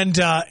and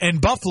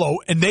Buffalo,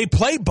 and they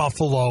play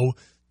Buffalo,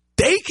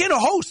 they can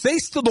host.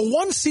 The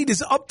 1 seed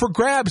is up for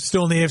grabs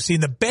still in the AFC,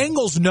 and the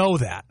Bengals know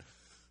that.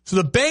 So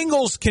the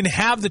Bengals can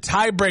have the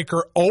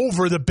tiebreaker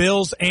over the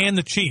Bills and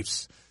the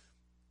Chiefs.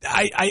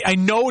 I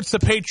know it's the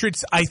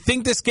Patriots. I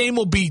think this game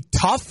will be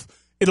tough.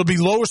 It'll be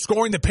lower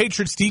scoring. The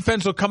Patriots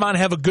defense will come out and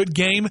have a good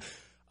game.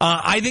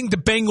 I think the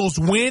Bengals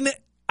win.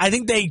 I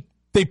think they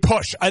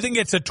push. I think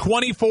it's a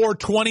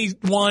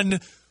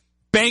 24-21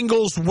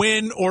 Bengals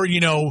win, or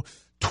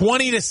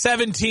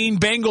 20-17,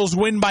 Bengals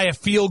win by a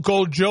field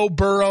goal. Joe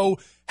Burrow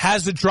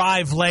has the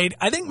drive late.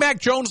 I think Mac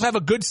Jones will have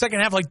a good second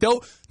half.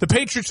 The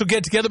Patriots will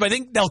get together, but I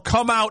think they'll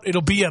come out.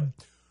 It'll be a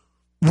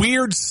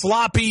weird,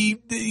 sloppy,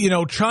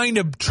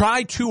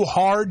 try too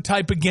hard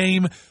type of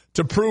game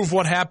to prove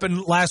what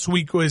happened last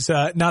week was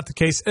not the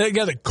case.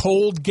 Again, a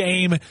cold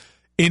game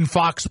in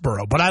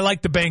Foxborough. But I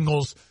like the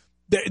Bengals.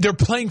 They're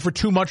playing for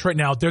too much right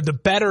now. They're the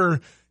better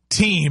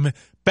team.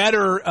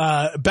 Better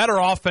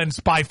offense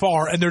by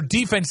far, and their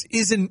defense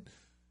isn't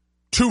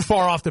too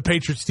far off the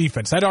Patriots'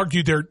 defense. I'd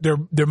argue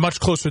they're much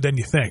closer than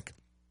you think.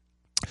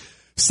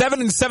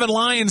 7-7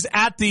 Lions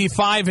at the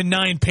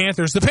 5-9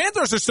 Panthers. The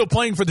Panthers are still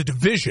playing for the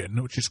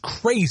division, which is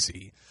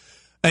crazy.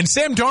 And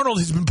Sam Darnold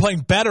has been playing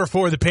better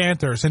for the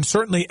Panthers, and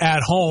certainly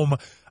at home.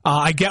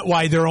 I get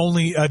why they're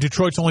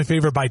Detroit's only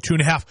favored by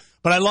 2.5,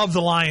 but I love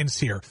the Lions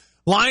here.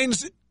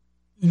 Lions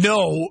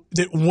know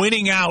that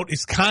winning out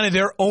is kind of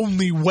their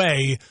only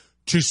way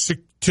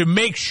to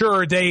make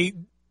sure they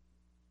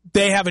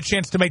have a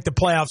chance to make the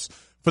playoffs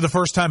for the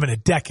first time in a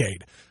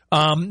decade.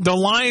 The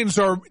Lions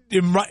are,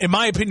 in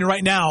my opinion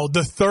right now,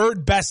 the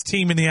 3rd best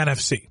team in the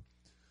NFC.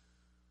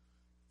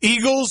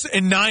 Eagles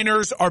and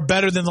Niners are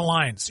better than the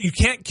Lions. You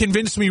can't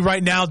convince me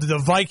right now that the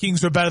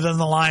Vikings are better than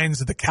the Lions,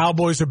 that the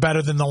Cowboys are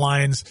better than the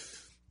Lions.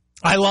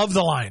 I love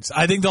the Lions.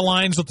 I think the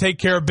Lions will take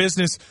care of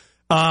business.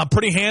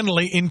 pretty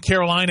handily in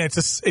Carolina.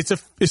 It's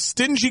a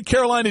stingy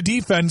Carolina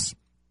defense,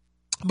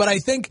 but I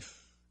think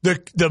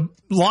the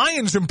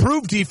Lions'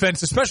 improved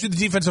defense, especially the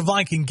defensive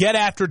line, can get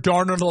after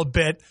Darnold a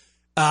bit,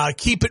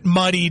 keep it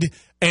muddied,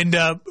 and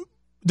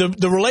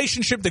the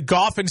relationship that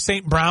Goff and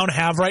St. Brown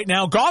have right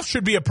now. Goff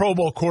should be a Pro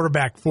Bowl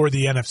quarterback for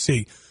the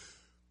NFC.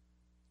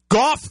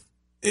 Goff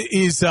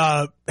is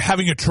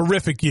having a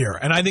terrific year,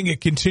 and I think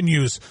it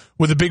continues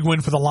with a big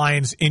win for the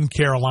Lions in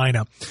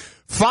Carolina.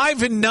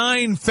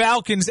 5-9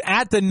 Falcons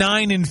at the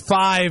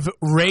 9-5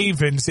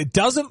 Ravens. It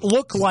doesn't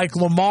look like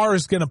Lamar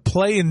is going to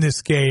play in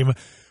this game,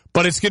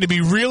 but it's going to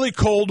be really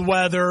cold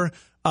weather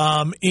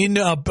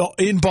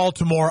in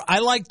Baltimore. I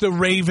like the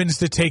Ravens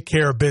to take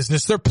care of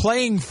business. They're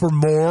playing for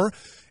more,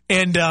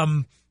 and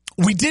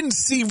we didn't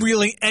see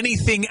really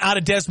anything out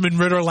of Desmond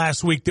Ridder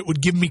last week that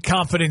would give me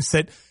confidence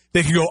that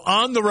they can go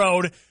on the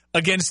road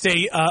against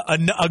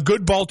a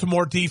good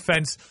Baltimore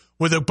defense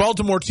with a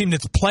Baltimore team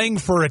that's playing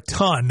for a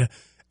ton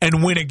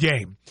and win a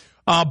game.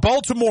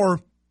 Baltimore,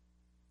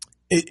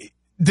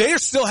 they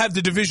still have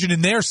the division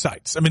in their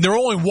sights. I mean, they're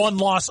only one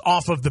loss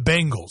off of the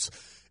Bengals.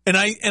 And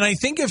I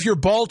think if you're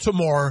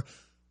Baltimore,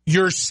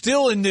 you're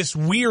still in this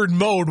weird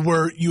mode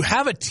where you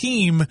have a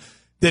team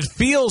that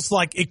feels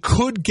like it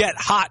could get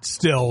hot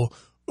still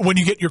when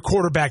you get your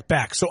quarterback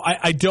back. So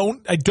I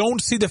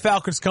don't see the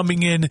Falcons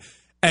coming in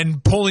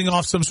and pulling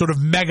off some sort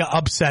of mega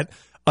upset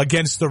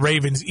against the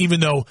Ravens, even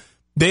though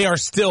they are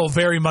still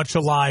very much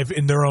alive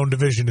in their own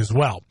division as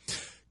well.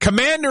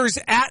 Commanders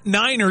at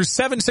Niners,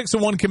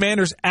 7-6-1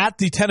 Commanders at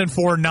the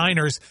 10-4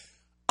 Niners.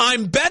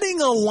 I'm betting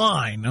a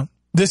line.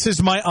 This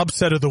is my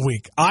upset of the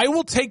week. I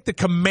will take the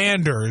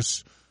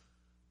Commanders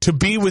to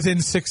be within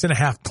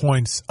 6.5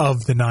 points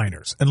of the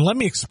Niners. And let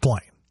me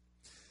explain.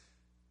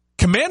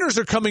 Commanders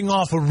are coming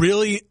off a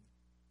really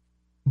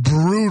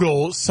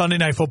brutal Sunday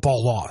Night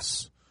Football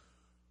loss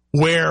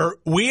where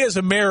we as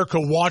America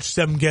watched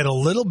them get a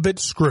little bit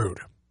screwed.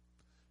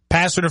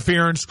 Pass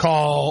interference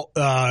call,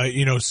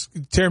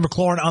 Terry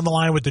McLaurin on the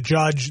line with the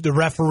judge, the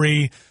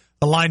referee,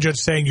 the line judge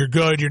saying you're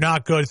good, you're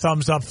not good,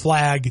 thumbs up,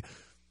 flag.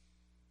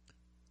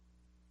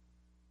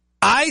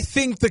 I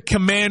think the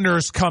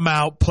Commanders come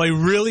out, play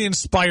really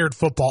inspired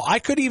football. I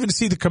could even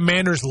see the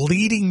Commanders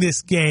leading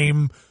this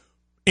game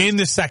in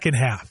the second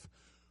half.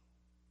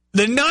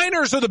 The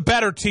Niners are the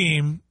better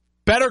team,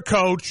 better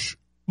coach,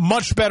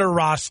 much better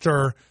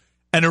roster,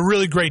 and a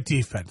really great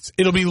defense.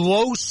 It'll be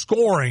low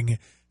scoring.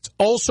 It's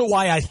also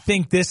why I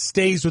think this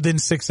stays within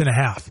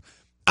 6.5.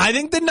 I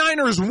think the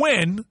Niners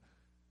win,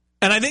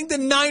 and I think the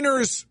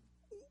Niners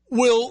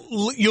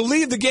you'll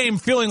leave the game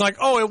feeling like,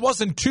 oh, it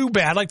wasn't too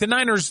bad. Like the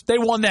Niners, they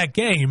won that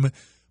game,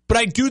 but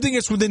I do think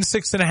it's within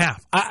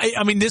 6.5.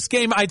 I mean, this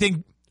game, I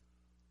think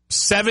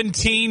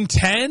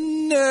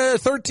 17-10,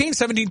 13,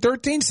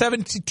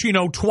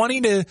 17-13,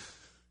 20 to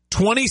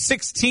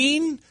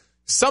 2016,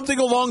 something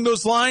along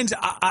those lines.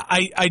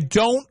 I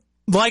don't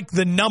like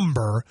the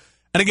number.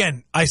 And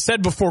again, I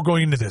said before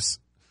going into this,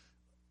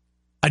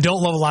 I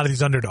don't love a lot of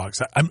these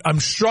underdogs. I'm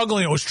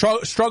struggling. I was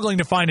struggling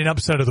to find an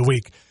upset of the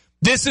week.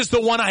 This is the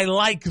one I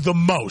like the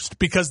most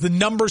because the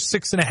number's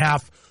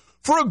 6.5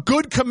 for a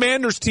good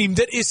Commanders team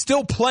that is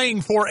still playing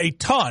for a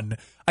ton.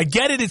 I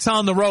get it. It's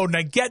on the road, and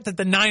I get that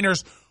the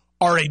Niners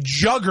are a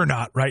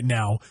juggernaut right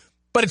now.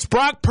 But it's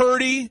Brock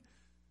Purdy,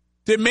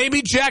 that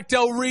maybe Jack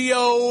Del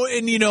Rio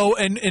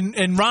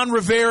and Ron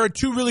Rivera,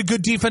 two really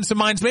good defensive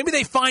minds. Maybe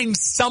they find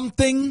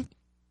something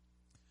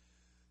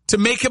to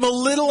make him a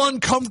little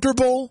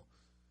uncomfortable,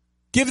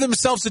 give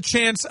themselves a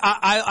chance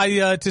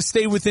to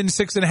stay within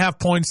 6.5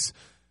 points.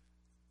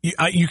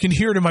 You can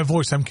hear it in my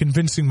voice. I'm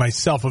convincing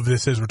myself of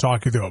this as we're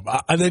talking through it.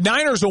 The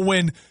Niners will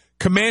win.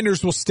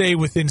 Commanders will stay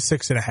within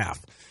 6.5.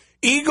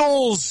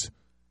 Eagles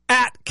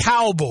at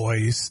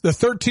Cowboys. The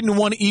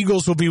 13-1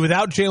 Eagles will be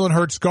without Jalen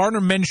Hurts.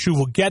 Gardner Minshew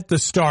will get the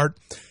start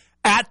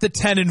at the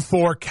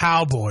 10-4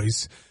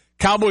 Cowboys.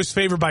 Cowboys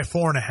favored by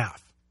 4.5.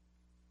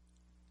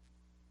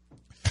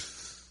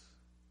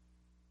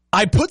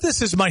 I put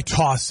this as my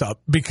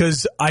toss-up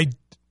because I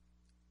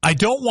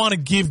don't want to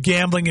give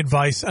gambling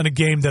advice on a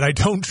game that I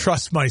don't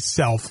trust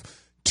myself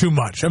too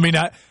much. I mean,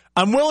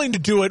 I'm willing to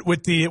do it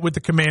with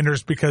the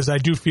Commanders because I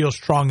do feel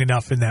strong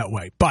enough in that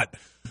way. But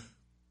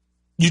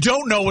you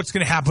don't know what's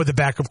going to happen with the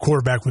backup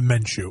quarterback with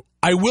Minshew.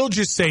 I will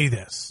just say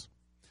this.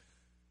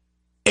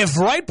 If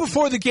right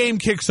before the game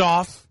kicks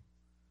off,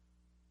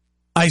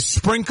 I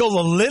sprinkle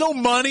a little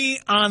money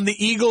on the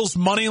Eagles'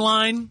 money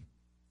line,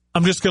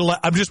 I'm just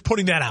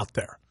putting that out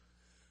there.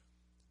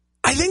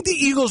 I think the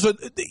Eagles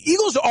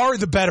are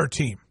the better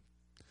team.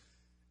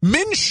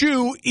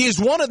 Minshew is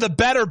one of the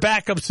better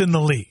backups in the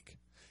league.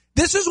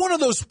 This is one of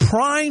those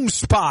prime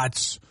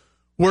spots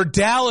where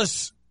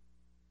Dallas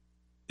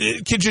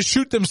can just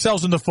shoot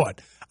themselves in the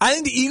foot. I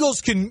think the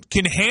Eagles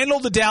can handle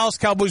the Dallas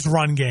Cowboys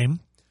run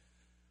game.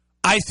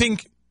 I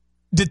think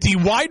that the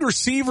wide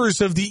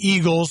receivers of the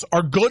Eagles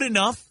are good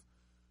enough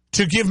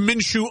to give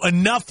Minshew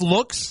enough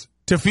looks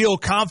to feel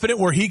confident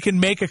where he can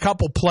make a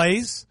couple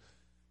plays.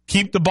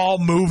 Keep the ball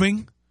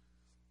moving.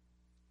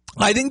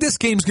 I think this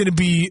game's going to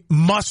be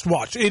must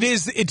watch.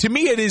 To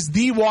me, it is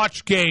the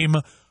watch game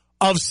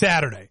of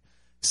Saturday.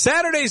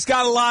 Saturday's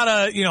got a lot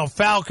of,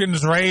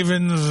 Falcons,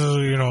 Ravens,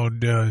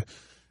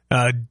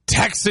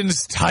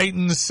 Texans,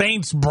 Titans,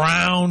 Saints,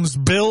 Browns,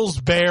 Bills,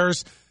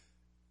 Bears.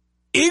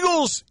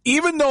 Eagles,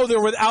 even though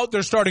they're without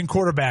their starting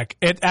quarterback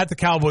at the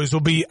Cowboys,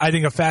 will be, I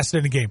think, a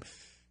fascinating game.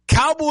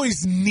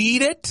 Cowboys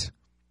need it.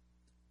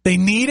 They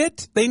need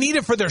it. They need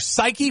it for their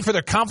psyche, for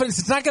their confidence.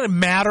 It's not going to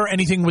matter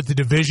anything with the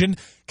division.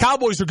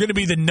 Cowboys are going to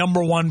be the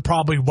number one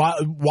probably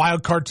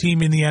wild card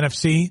team in the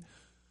NFC.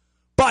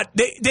 But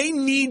they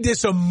need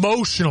this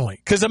emotionally.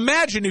 Because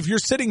imagine if you're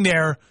sitting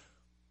there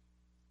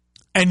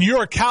and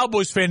you're a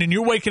Cowboys fan and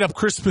you're waking up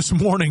Christmas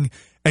morning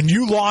and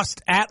you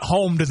lost at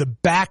home to the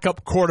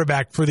backup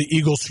quarterback for the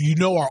Eagles who you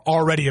know are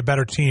already a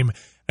better team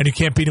and you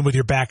can't beat them with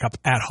your backup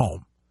at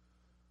home.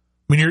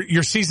 I mean,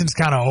 your season's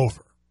kind of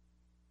over.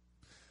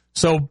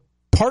 So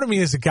part of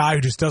me as a guy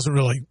who just doesn't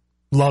really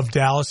love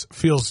Dallas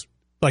feels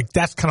like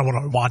that's kind of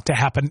what I want to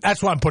happen.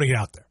 That's why I'm putting it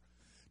out there.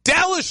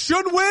 Dallas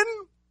should win.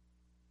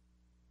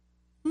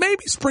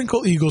 Maybe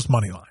sprinkle Eagles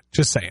money line.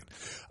 Just saying.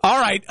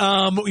 All right.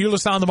 You're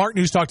listening on the Mark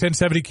News Talk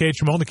 1070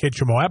 KHMO and the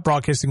KHMO app,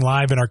 broadcasting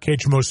live in our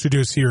KHMO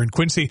studios here in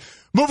Quincy.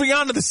 Moving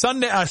on to the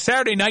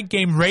Saturday night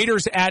game,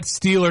 Raiders at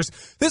Steelers.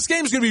 This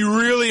game's going to be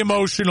really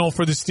emotional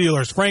for the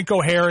Steelers.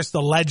 Franco Harris,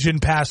 the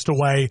legend, passed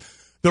away.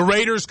 The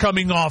Raiders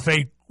coming off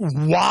a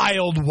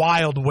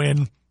wild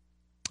win.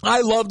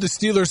 I love the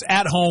Steelers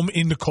at home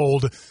in the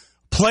cold,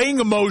 playing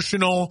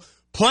emotional,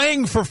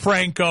 playing for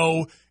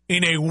Franco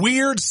in a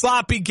weird,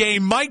 sloppy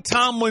game. Mike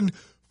Tomlin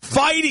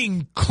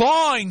fighting,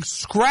 clawing,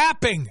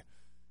 scrapping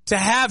to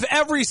have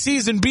every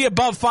season be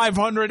above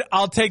 500.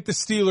 I'll take the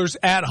Steelers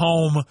at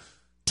home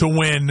to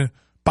win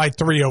by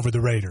 3 over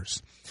the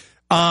Raiders.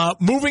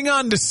 Moving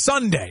on to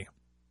Sunday.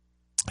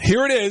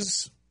 Here it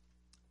is,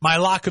 my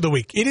lock of the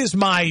week. It is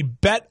my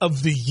bet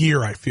of the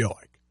year, I feel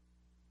like.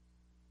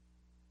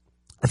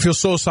 I feel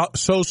so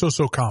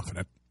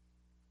confident.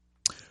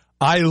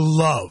 I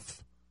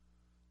love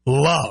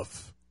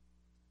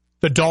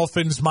the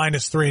Dolphins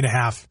minus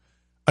 3.5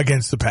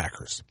 against the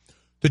Packers.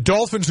 The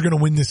Dolphins are going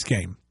to win this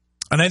game,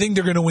 and I think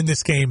they're going to win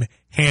this game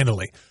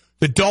handily.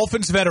 The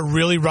Dolphins have had a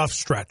really rough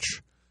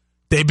stretch.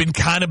 They've been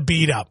kind of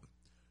beat up.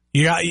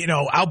 You got,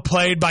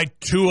 outplayed by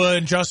Tua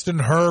and Justin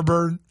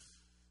Herbert,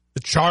 the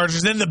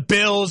Chargers, then the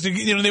Bills.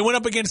 They went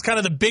up against kind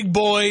of the big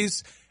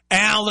boys,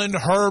 Allen,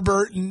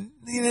 Herbert, and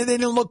they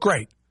didn't look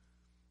great.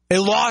 They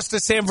lost to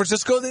San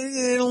Francisco. They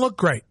didn't look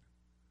great.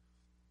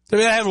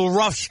 They had a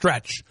rough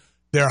stretch.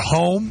 They're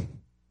home.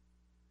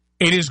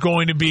 It is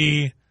going to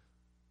be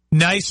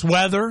nice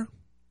weather.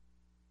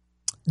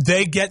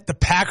 They get the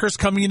Packers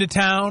coming into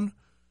town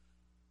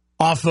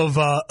off of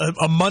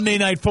a Monday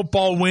Night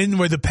Football win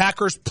where the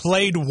Packers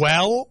played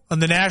well on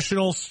the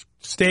national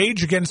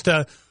stage against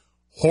a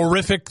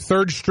horrific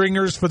third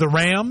stringers for the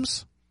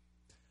Rams.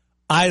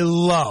 I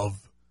love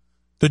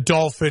the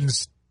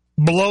Dolphins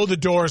blow the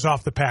doors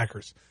off the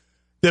Packers.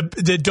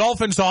 The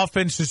Dolphins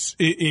offense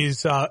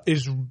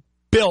is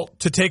built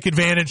to take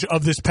advantage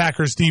of this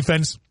Packers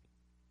defense.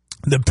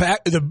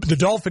 The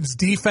Dolphins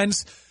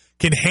defense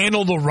can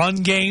handle the run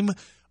game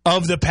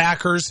of the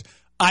Packers.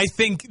 I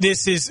think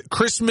this is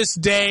Christmas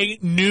Day,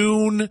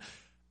 noon.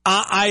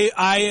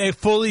 I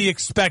fully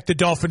expect the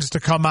Dolphins to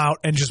come out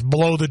and just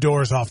blow the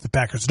doors off the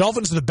Packers. The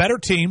Dolphins are the better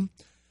team.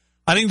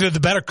 I think they're the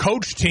better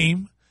coach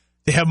team.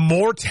 They have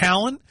more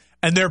talent,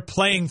 and they're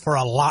playing for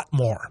a lot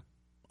more.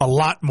 A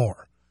lot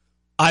more.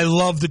 I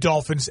love the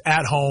Dolphins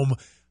at home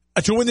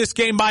to win this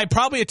game by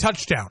probably a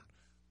touchdown.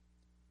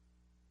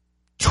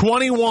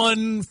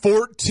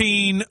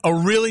 21-14, a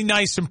really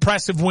nice,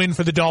 impressive win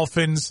for the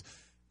Dolphins.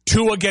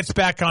 Tua gets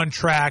back on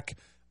track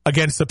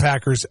against the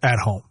Packers at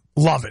home.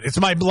 Love it. It's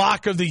my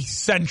block of the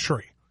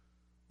century.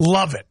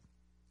 Love it.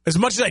 As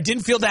much as I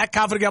didn't feel that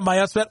confident about my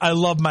upset, I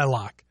love my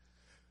lock.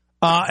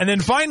 And then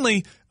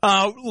finally,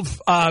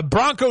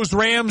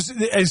 Broncos-Rams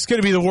is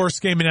going to be the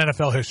worst game in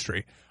NFL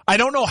history. I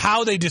don't know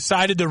how they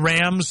decided the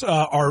Rams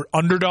are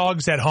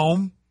underdogs at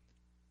home.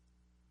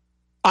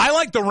 I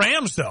like the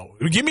Rams, though.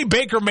 Give me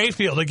Baker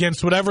Mayfield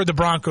against whatever the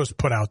Broncos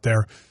put out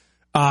there.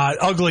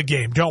 Ugly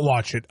game. Don't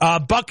watch it.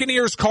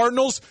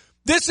 Buccaneers-Cardinals.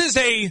 This is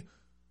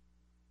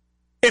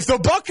if the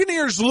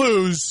Buccaneers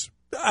lose,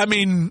 I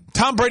mean,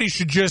 Tom Brady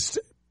should just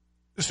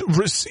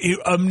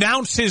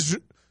announce his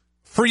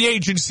free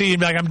agency and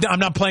be like, I'm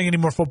not playing any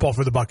more football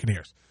for the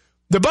Buccaneers.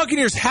 The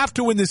Buccaneers have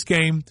to win this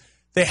game.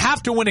 They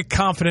have to win it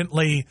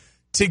confidently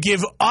to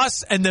give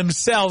us and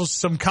themselves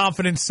some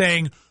confidence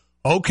saying,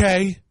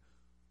 okay,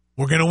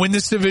 we're going to win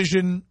this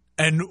division,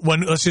 and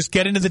let's just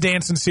get into the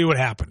dance and see what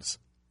happens.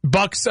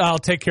 Bucks, I'll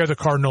take care of the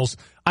Cardinals.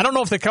 I don't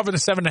know if they cover the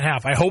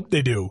 7.5. I hope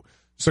they do.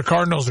 So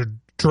Cardinals are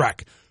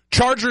direct.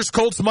 Chargers,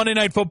 Colts, Monday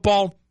Night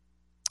Football.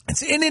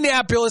 It's in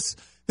Indianapolis.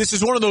 This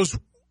is one of those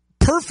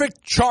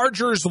perfect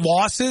Chargers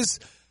losses,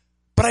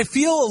 but I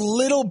feel a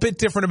little bit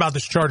different about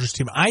this Chargers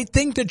team. I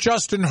think that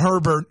Justin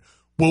Herbert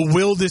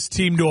will this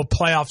team to a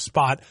playoff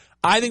spot.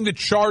 I think the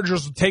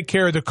Chargers will take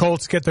care of the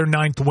Colts, get their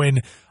 9th win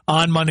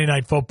on Monday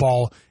Night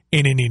Football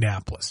in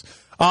Indianapolis.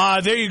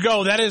 There you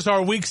go. That is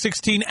our Week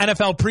 16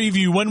 NFL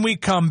preview. When we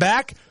come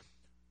back,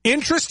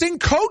 interesting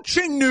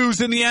coaching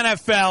news in the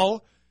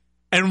NFL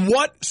and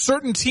what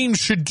certain teams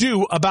should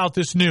do about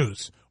this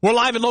news. We're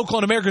live and local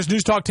on America's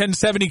News Talk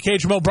 1070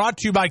 KHMO, brought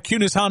to you by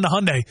Kunis Honda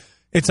Hyundai.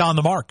 It's On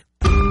the Mark.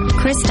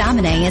 Chris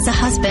Domine is a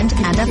husband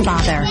and a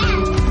father.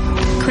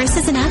 Chris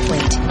is an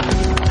athlete.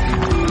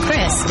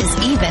 Chris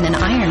is even an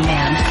Iron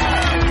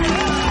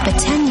Man. But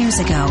 10 years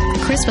ago,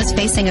 Chris was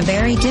facing a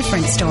very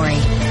different story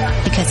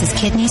because his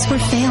kidneys were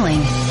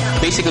failing.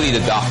 Basically,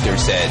 the doctor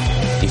said,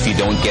 if you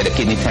don't get a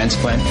kidney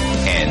transplant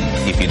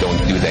and if you don't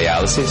do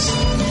dialysis,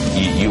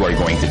 you are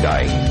going to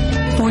die.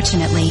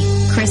 Fortunately,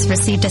 Chris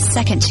received a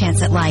second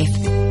chance at life,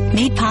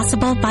 made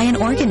possible by an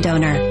organ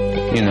donor.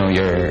 You know,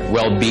 your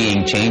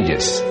well-being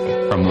changes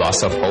from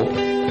loss of hope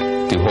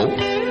to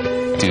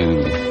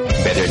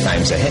better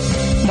times ahead.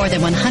 More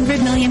than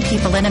 100 million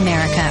people in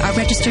America are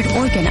registered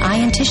organ, eye,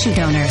 and tissue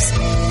donors.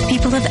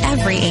 People of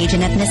every age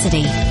and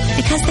ethnicity,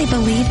 because they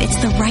believe it's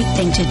the right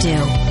thing to do.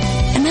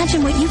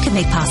 Imagine what you can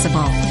make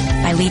possible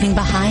by leaving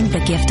behind the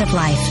gift of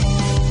life.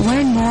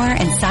 Learn more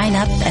and sign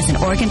up as an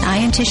organ, eye,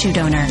 and tissue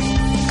donor.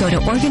 Go to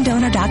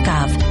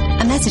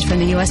organdonor.gov. A message from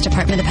the U.S.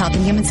 Department of Health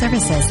and Human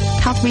Services,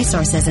 Health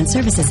Resources and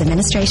Services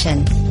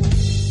Administration.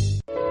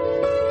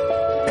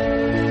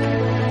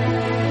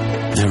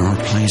 There are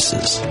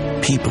places,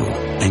 people,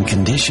 and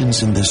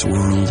conditions in this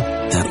world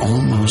that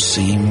almost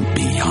seem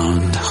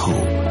beyond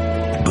hope.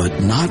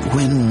 But not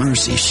when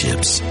Mercy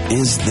Ships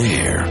is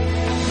there.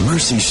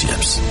 Mercy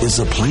Ships is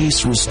a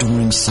place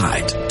restoring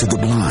sight to the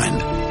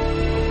blind,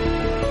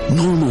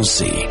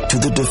 normalcy to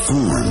the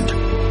deformed,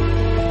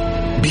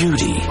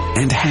 beauty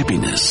and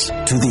happiness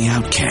to the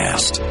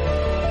outcast,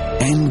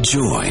 and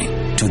joy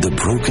to the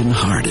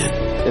brokenhearted.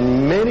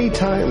 And many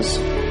times,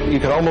 you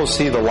can almost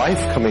see the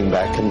life coming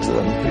back into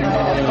them.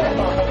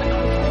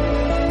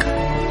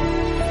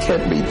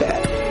 Can't beat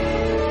that.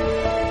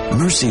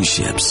 Mercy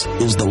Ships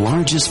is the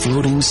largest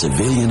floating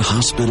civilian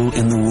hospital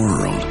in the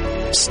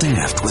world,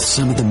 staffed with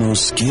some of the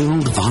most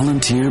skilled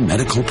volunteer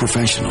medical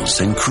professionals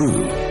and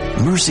crew.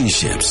 Mercy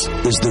Ships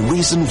is the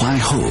reason why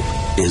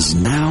hope is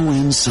now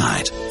in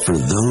sight for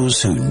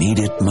those who need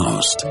it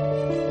most.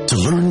 To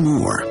learn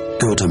more,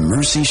 go to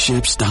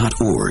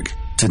mercyships.org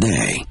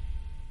today.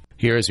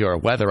 Here's your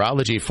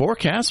weatherology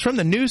forecast from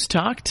the News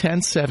Talk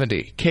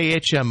 1070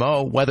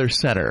 KHMO Weather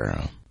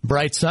Center.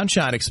 Bright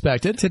sunshine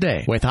expected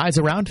today with highs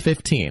around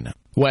 15.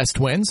 West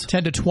winds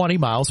 10 to 20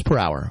 miles per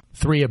hour.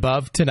 3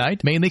 above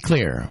tonight, mainly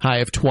clear. High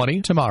of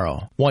 20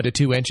 tomorrow. 1 to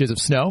 2 inches of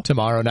snow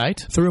tomorrow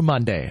night through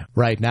Monday.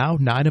 Right now,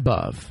 9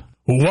 above.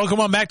 Welcome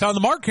on back to On the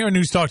Mark here on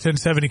News Talk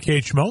 1070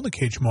 KHMO. The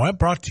KHMO app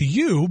brought to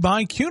you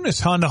by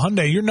Kunis Honda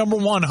Hyundai, your number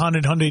one Honda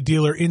and Hyundai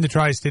dealer in the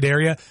tri-state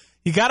area.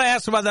 You got to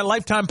ask about that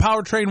lifetime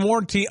powertrain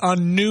warranty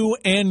on new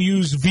and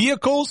used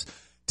vehicles.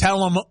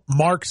 Tell them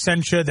Mark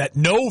sent you that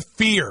no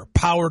fear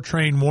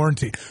powertrain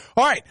warranty.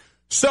 All right,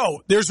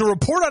 so there's a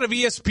report out of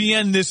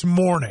ESPN this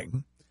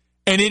morning,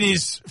 and it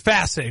is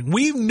fascinating.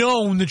 We've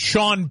known that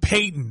Sean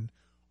Payton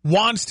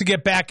wants to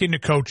get back into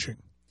coaching.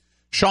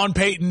 Sean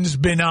Payton's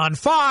been on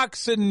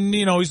Fox, and,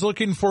 you know, he's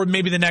looking for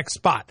maybe the next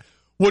spot.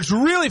 What's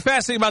really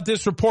fascinating about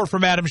this report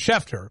from Adam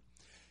Schefter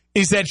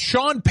is that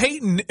Sean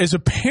Payton is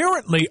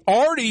apparently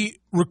already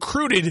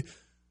recruited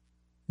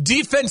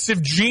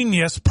defensive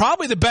genius,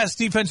 probably the best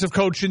defensive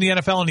coach in the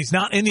NFL, and he's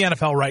not in the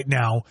NFL right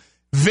now,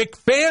 Vic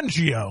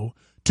Fangio,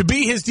 to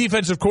be his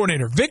defensive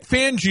coordinator. Vic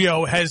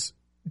Fangio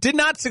did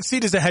not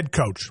succeed as a head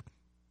coach.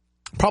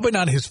 Probably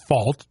not his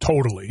fault,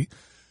 totally,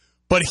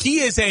 but he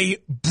is a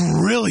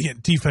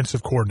brilliant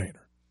defensive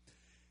coordinator.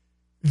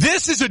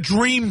 This is a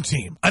dream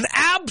team, an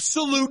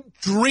absolute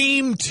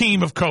dream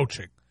team of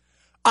coaching.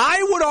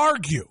 I would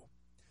argue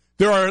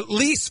there are at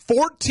least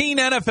 14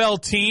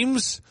 NFL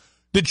teams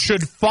that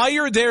should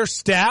fire their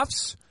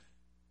staffs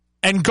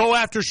and go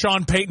after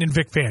Sean Payton and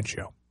Vic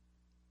Fangio.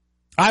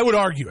 I would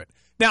argue it.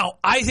 Now,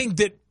 I think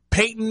that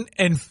Payton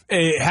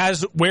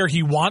has where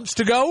he wants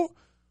to go,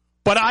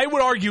 but I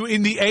would argue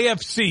in the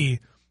AFC,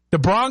 the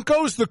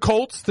Broncos, the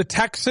Colts, the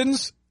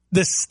Texans,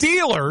 the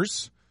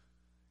Steelers,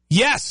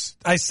 yes,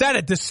 I said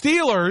it, the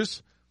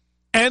Steelers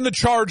and the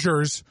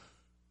Chargers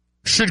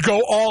should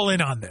go all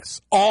in on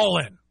this. All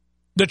in.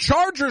 The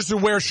Chargers are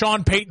where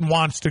Sean Payton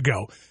wants to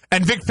go.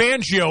 And Vic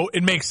Fangio,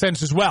 it makes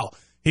sense as well.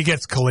 He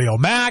gets Khalil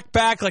Mack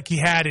back like he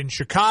had in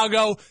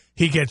Chicago.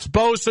 He gets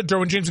Bosa,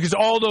 Derwin James, he gets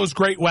all those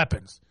great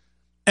weapons.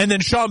 And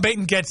then Sean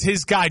Payton gets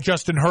his guy,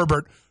 Justin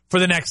Herbert, for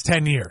the next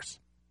 10 years.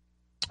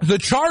 The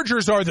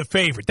Chargers are the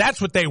favorite.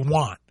 That's what they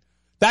want.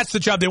 That's the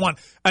job they want.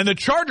 And the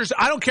Chargers,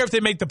 I don't care if they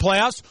make the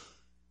playoffs.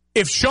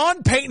 If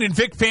Sean Payton and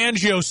Vic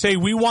Fangio say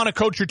we want to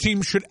coach your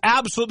team, should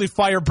absolutely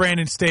fire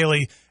Brandon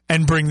Staley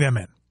and bring them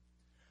in.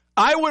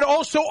 I would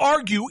also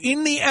argue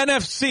in the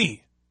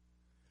NFC,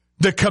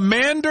 the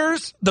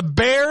Commanders, the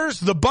Bears,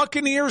 the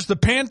Buccaneers, the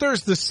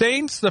Panthers, the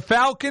Saints, the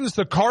Falcons,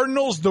 the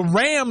Cardinals, the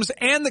Rams,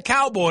 and the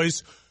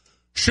Cowboys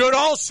should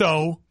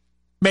also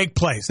make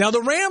plays. Now,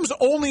 the Rams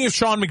only if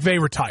Sean McVay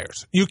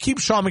retires. You keep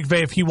Sean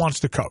McVay if he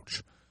wants to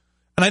coach.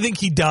 And I think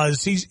he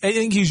does. I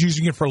think he's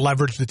using it for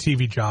leverage, the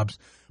TV jobs.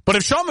 But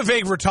if Sean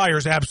McVay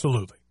retires,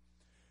 absolutely.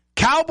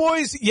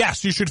 Cowboys,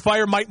 yes, you should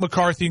fire Mike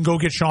McCarthy and go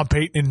get Sean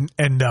Payton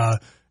and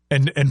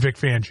Vic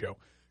Fangio.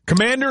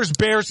 Commanders,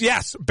 Bears,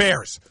 yes,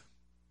 Bears.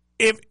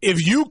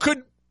 If you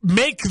could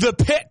make the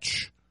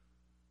pitch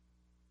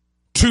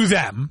to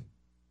them,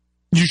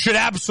 you should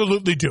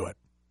absolutely do it.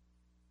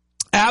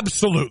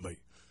 Absolutely.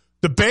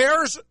 The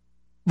Bears,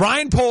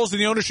 Ryan Poles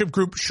and the ownership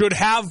group should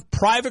have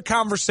private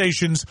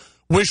conversations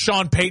with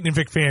Sean Payton and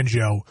Vic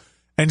Fangio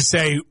and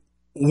say,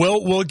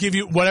 we'll give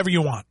you whatever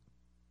you want.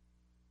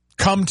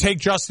 Come take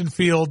Justin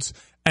Fields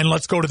and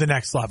let's go to the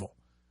next level.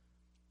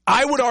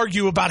 I would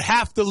argue about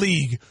half the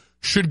league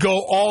should go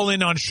all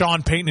in on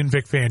Sean Payton and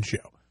Vic Fangio.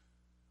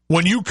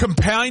 When you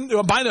combine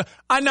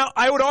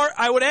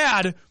I would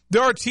add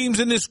there are teams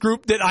in this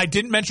group that I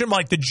didn't mention,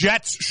 like the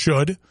Jets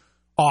should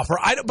offer.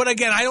 But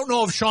again, I don't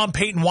know if Sean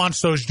Payton wants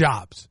those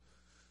jobs.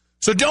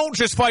 So don't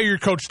just fire your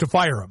coach to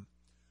fire him.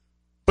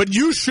 But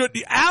you should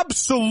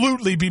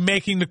absolutely be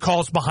making the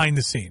calls behind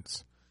the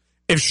scenes.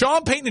 If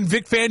Sean Payton and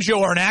Vic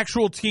Fangio are an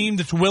actual team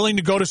that's willing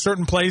to go to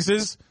certain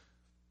places,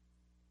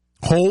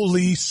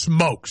 holy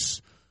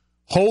smokes,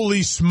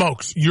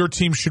 your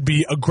team should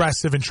be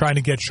aggressive in trying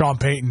to get Sean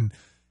Payton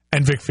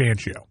and Vic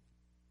Fangio.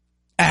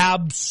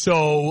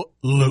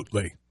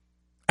 Absolutely.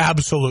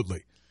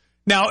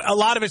 Now, a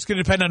lot of it's going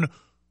to depend on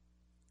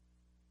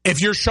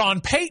if you're Sean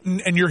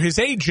Payton and you're his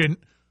agent,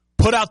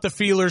 put out the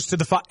feelers to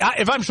the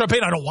if I'm Sean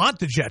Payton, I don't want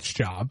the Jets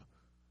job.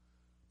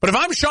 But if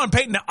I'm Sean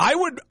Payton,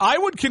 I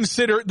would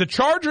consider the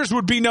Chargers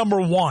would be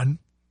number one.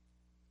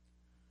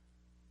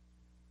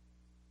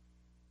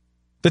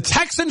 The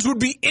Texans would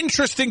be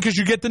interesting because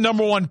you get the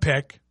number one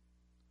pick.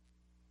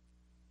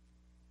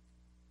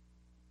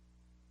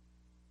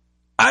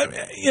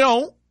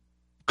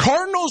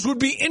 Cardinals would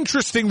be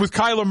interesting with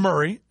Kyler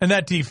Murray and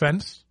that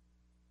defense.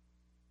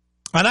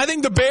 And I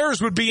think the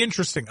Bears would be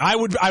interesting. I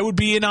would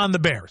be in on the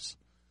Bears.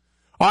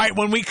 All right,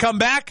 when we come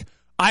back,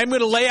 I'm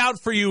going to lay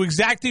out for you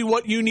exactly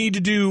what you need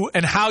to do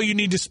and how you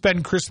need to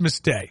spend Christmas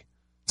Day.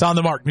 It's On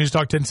the Mark. News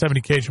Talk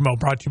 1070 KHMO,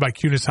 brought to you by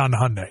Cunis Honda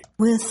Hyundai.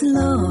 With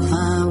love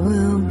I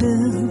will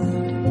build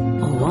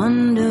a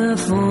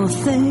wonderful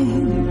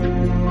thing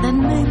that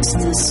makes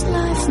this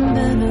life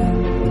better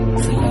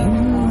for you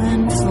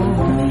and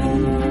for me.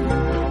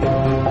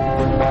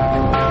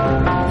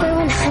 For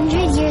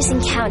 100 years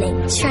and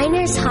counting,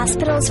 Shriners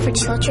Hospitals for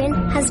Children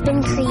has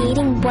been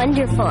creating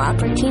wonderful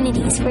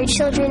opportunities for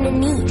children in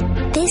need.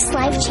 This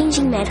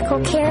life-changing medical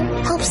care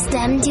helps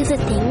them do the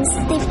things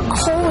they've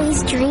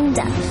always dreamed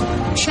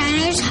of.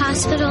 Shriners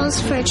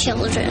Hospitals for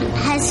Children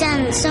has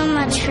done so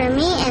much for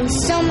me and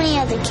so many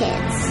other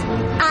kids.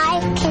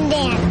 I can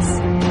dance.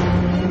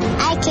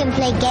 I can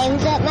play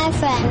games with my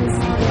friends.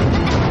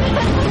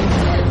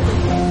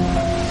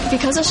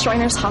 Because of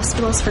Shriners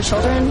Hospitals for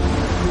Children,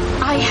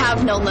 I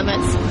have no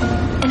limits.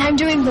 And I'm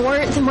doing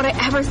more than what I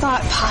ever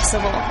thought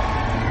possible.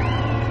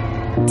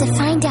 To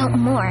find out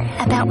more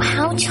about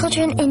how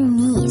children in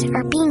need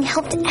are being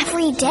helped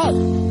every day,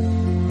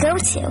 go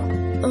to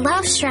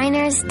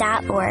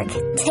loveshriners.org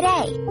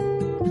today.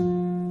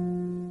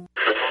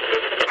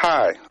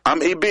 Hi,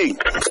 I'm EB,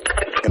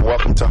 and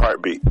welcome to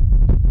Heartbeat.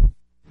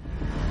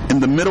 In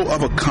the middle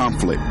of a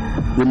conflict,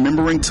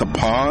 remembering to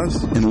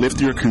pause and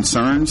lift your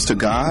concerns to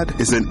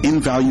God is an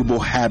invaluable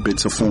habit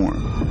to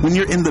form. When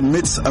you're in the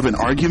midst of an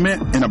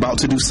argument and about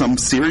to do some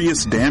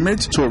serious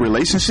damage to a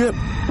relationship,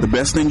 the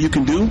best thing you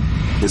can do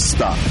is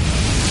stop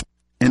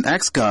and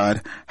ask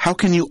God, how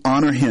can you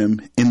honor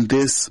Him in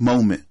this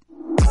moment?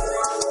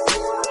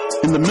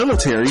 In the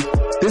military,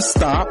 this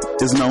stop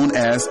is known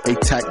as a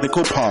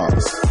tactical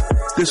pause.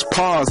 This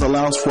pause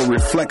allows for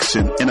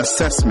reflection and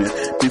assessment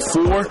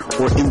before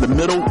or in the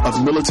middle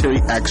of military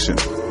action.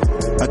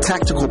 A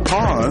tactical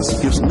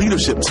pause gives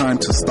leadership time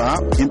to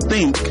stop and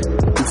think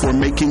before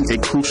making a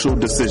crucial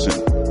decision.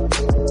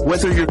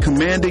 Whether you're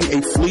commanding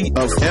a fleet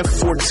of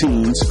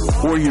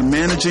F-14s or you're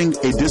managing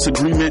a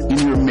disagreement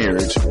in your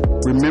marriage,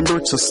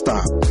 remember to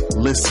stop,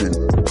 listen,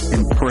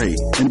 and pray,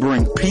 and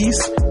bring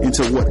peace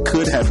into what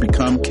could have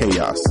become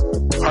chaos.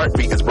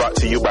 Heartbeat is brought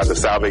to you by the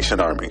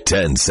Salvation Army.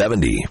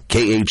 1070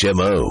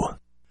 KHMO.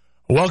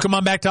 Welcome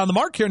on back to On the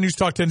Mark here on News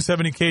Talk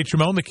 1070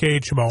 KHMO and the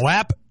KHMO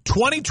app.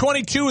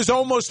 2022 is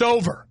almost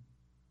over.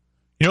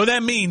 You know what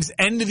that means?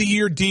 End of the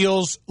year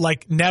deals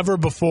like never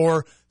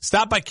before.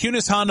 Stop by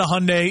Cunis Honda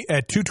Hyundai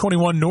at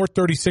 221 North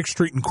 36th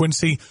Street in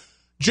Quincy,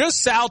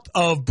 just south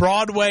of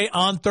Broadway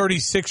on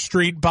 36th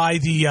Street by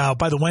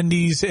the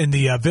Wendy's and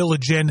the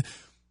Village Inn.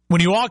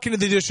 When you walk into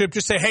the dealership,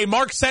 just say, "Hey,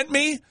 Mark sent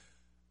me.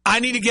 I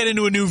need to get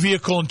into a new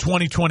vehicle in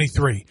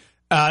 2023."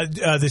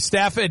 The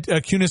staff at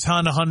Cunis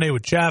Honda Hyundai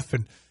with Jeff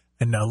and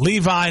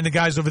Levi and the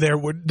guys over there,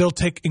 they'll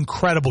take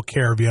incredible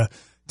care of you.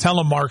 Tell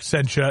them Mark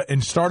sent you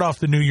and start off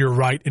the new year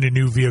right in a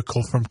new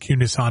vehicle from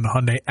Cunis Honda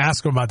Hyundai.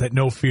 Ask them about that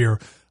no fear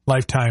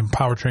lifetime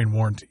powertrain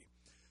warranty.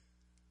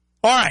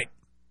 All right.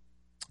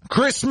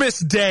 Christmas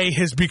Day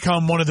has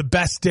become one of the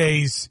best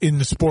days in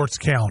the sports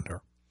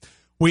calendar.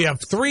 We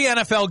have 3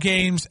 NFL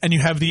games, and you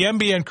have the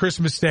NBA on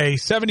Christmas Day,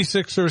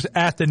 76ers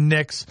at the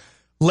Knicks,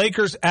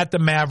 Lakers at the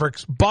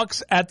Mavericks,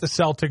 Bucks at the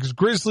Celtics,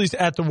 Grizzlies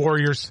at the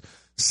Warriors,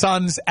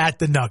 Suns at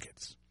the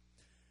Nuggets.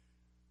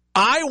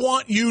 I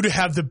want you to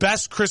have the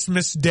best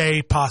Christmas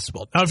Day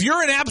possible. Now, if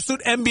you're an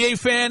absolute NBA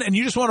fan and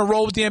you just want to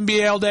roll with the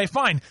NBA all day,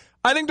 fine.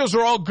 I think those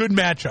are all good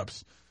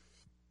matchups.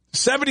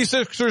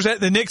 76ers at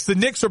the Knicks. The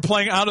Knicks are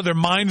playing out of their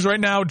minds right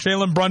now.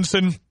 Jalen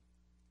Brunson,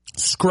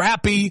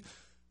 scrappy,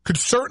 could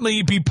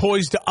certainly be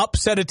poised to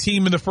upset a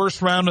team in the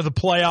first round of the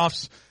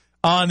playoffs.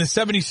 And the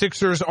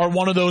 76ers are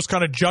one of those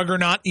kind of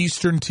juggernaut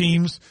Eastern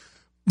teams.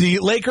 The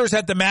Lakers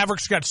at the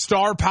Mavericks got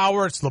star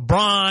power. It's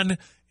LeBron.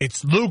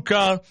 It's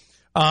Luka.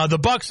 The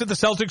Bucks at the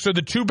Celtics are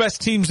the 2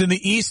 best teams in the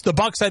East. The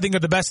Bucks, I think, are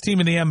the best team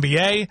in the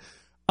NBA.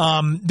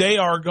 They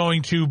are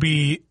going to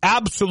be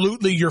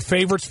absolutely your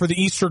favorites for the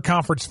Eastern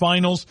Conference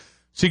Finals.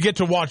 So you get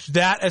to watch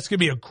that. That's going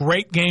to be a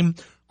great game.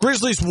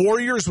 Grizzlies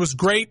Warriors was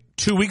great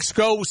 2 weeks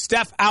ago.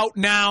 Steph out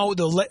now.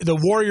 The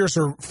Warriors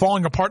are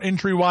falling apart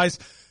injury-wise.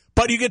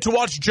 But you get to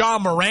watch Ja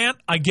Morant.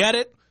 I get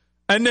it.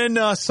 And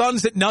then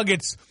Suns at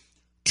Nuggets,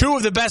 2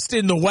 of the best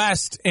in the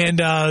West.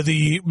 And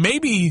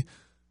maybe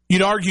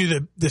you'd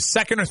argue the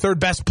second or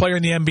third best player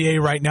in the NBA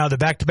right now, the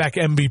back-to-back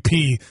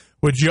MVP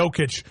with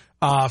Jokic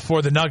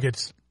for the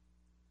Nuggets.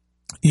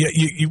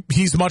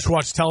 He's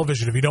much-watched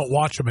television if you don't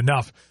watch him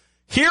enough.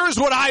 Here's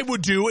what I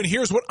would do, and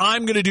here's what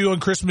I'm going to do on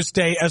Christmas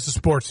Day as a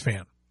sports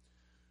fan.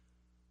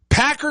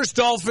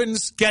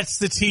 Packers-Dolphins gets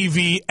the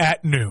TV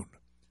at noon.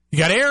 You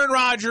got Aaron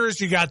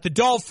Rodgers, you got the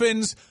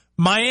Dolphins,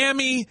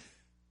 Miami,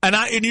 and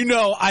I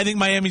think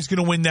Miami's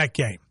going to win that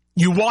game.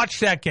 You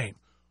watch that game.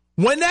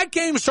 When that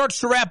game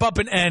starts to wrap up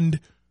and end,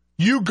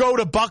 you go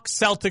to Bucks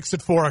Celtics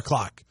at 4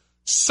 o'clock.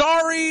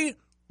 Sorry,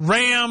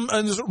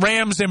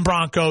 Rams and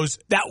Broncos.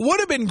 That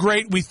would have been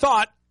great. We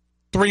thought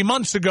 3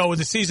 months ago when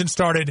the season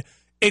started,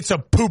 it's a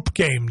poop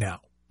game now.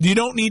 You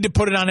don't need to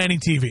put it on any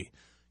TV.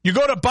 You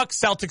go to Bucks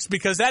Celtics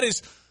because that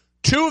is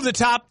 2 of the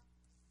top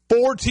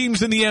 4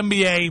 teams in the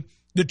NBA,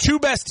 the 2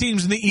 best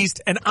teams in the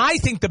East, and I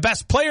think the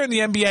best player in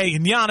the NBA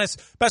in Giannis,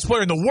 best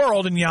player in the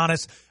world in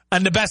Giannis,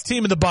 and the best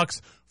team in the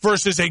Bucks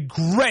versus a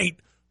great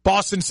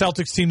Boston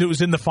Celtics team that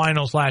was in the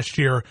finals last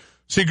year.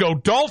 So you go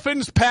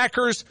Dolphins,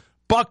 Packers,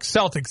 Bucks,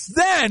 Celtics.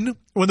 Then,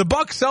 when the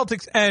Bucks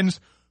Celtics ends,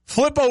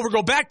 flip over,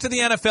 go back to the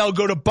NFL,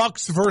 go to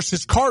Bucks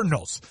versus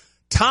Cardinals.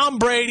 Tom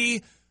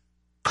Brady,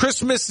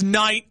 Christmas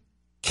night.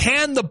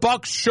 Can the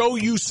Bucks show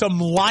you some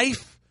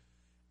life?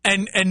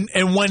 And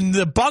when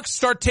the Bucks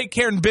start taking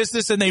care of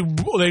business and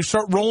they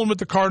start rolling with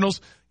the Cardinals,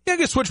 you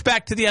can switch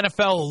back to the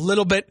NFL a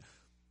little bit,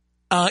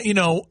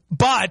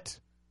 but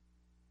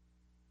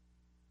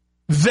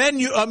then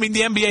the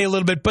NBA a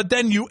little bit, but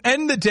then you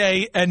end the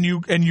day and you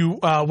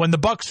when the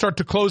Bucks start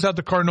to close out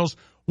the Cardinals,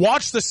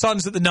 watch the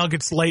Suns at the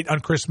Nuggets late on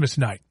Christmas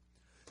night.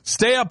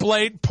 Stay up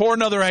late, pour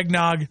another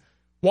eggnog,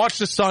 watch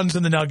the Suns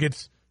and the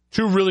Nuggets,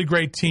 2 really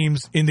great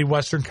teams in the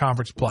Western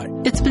Conference play.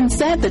 It's been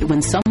said that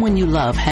when someone you love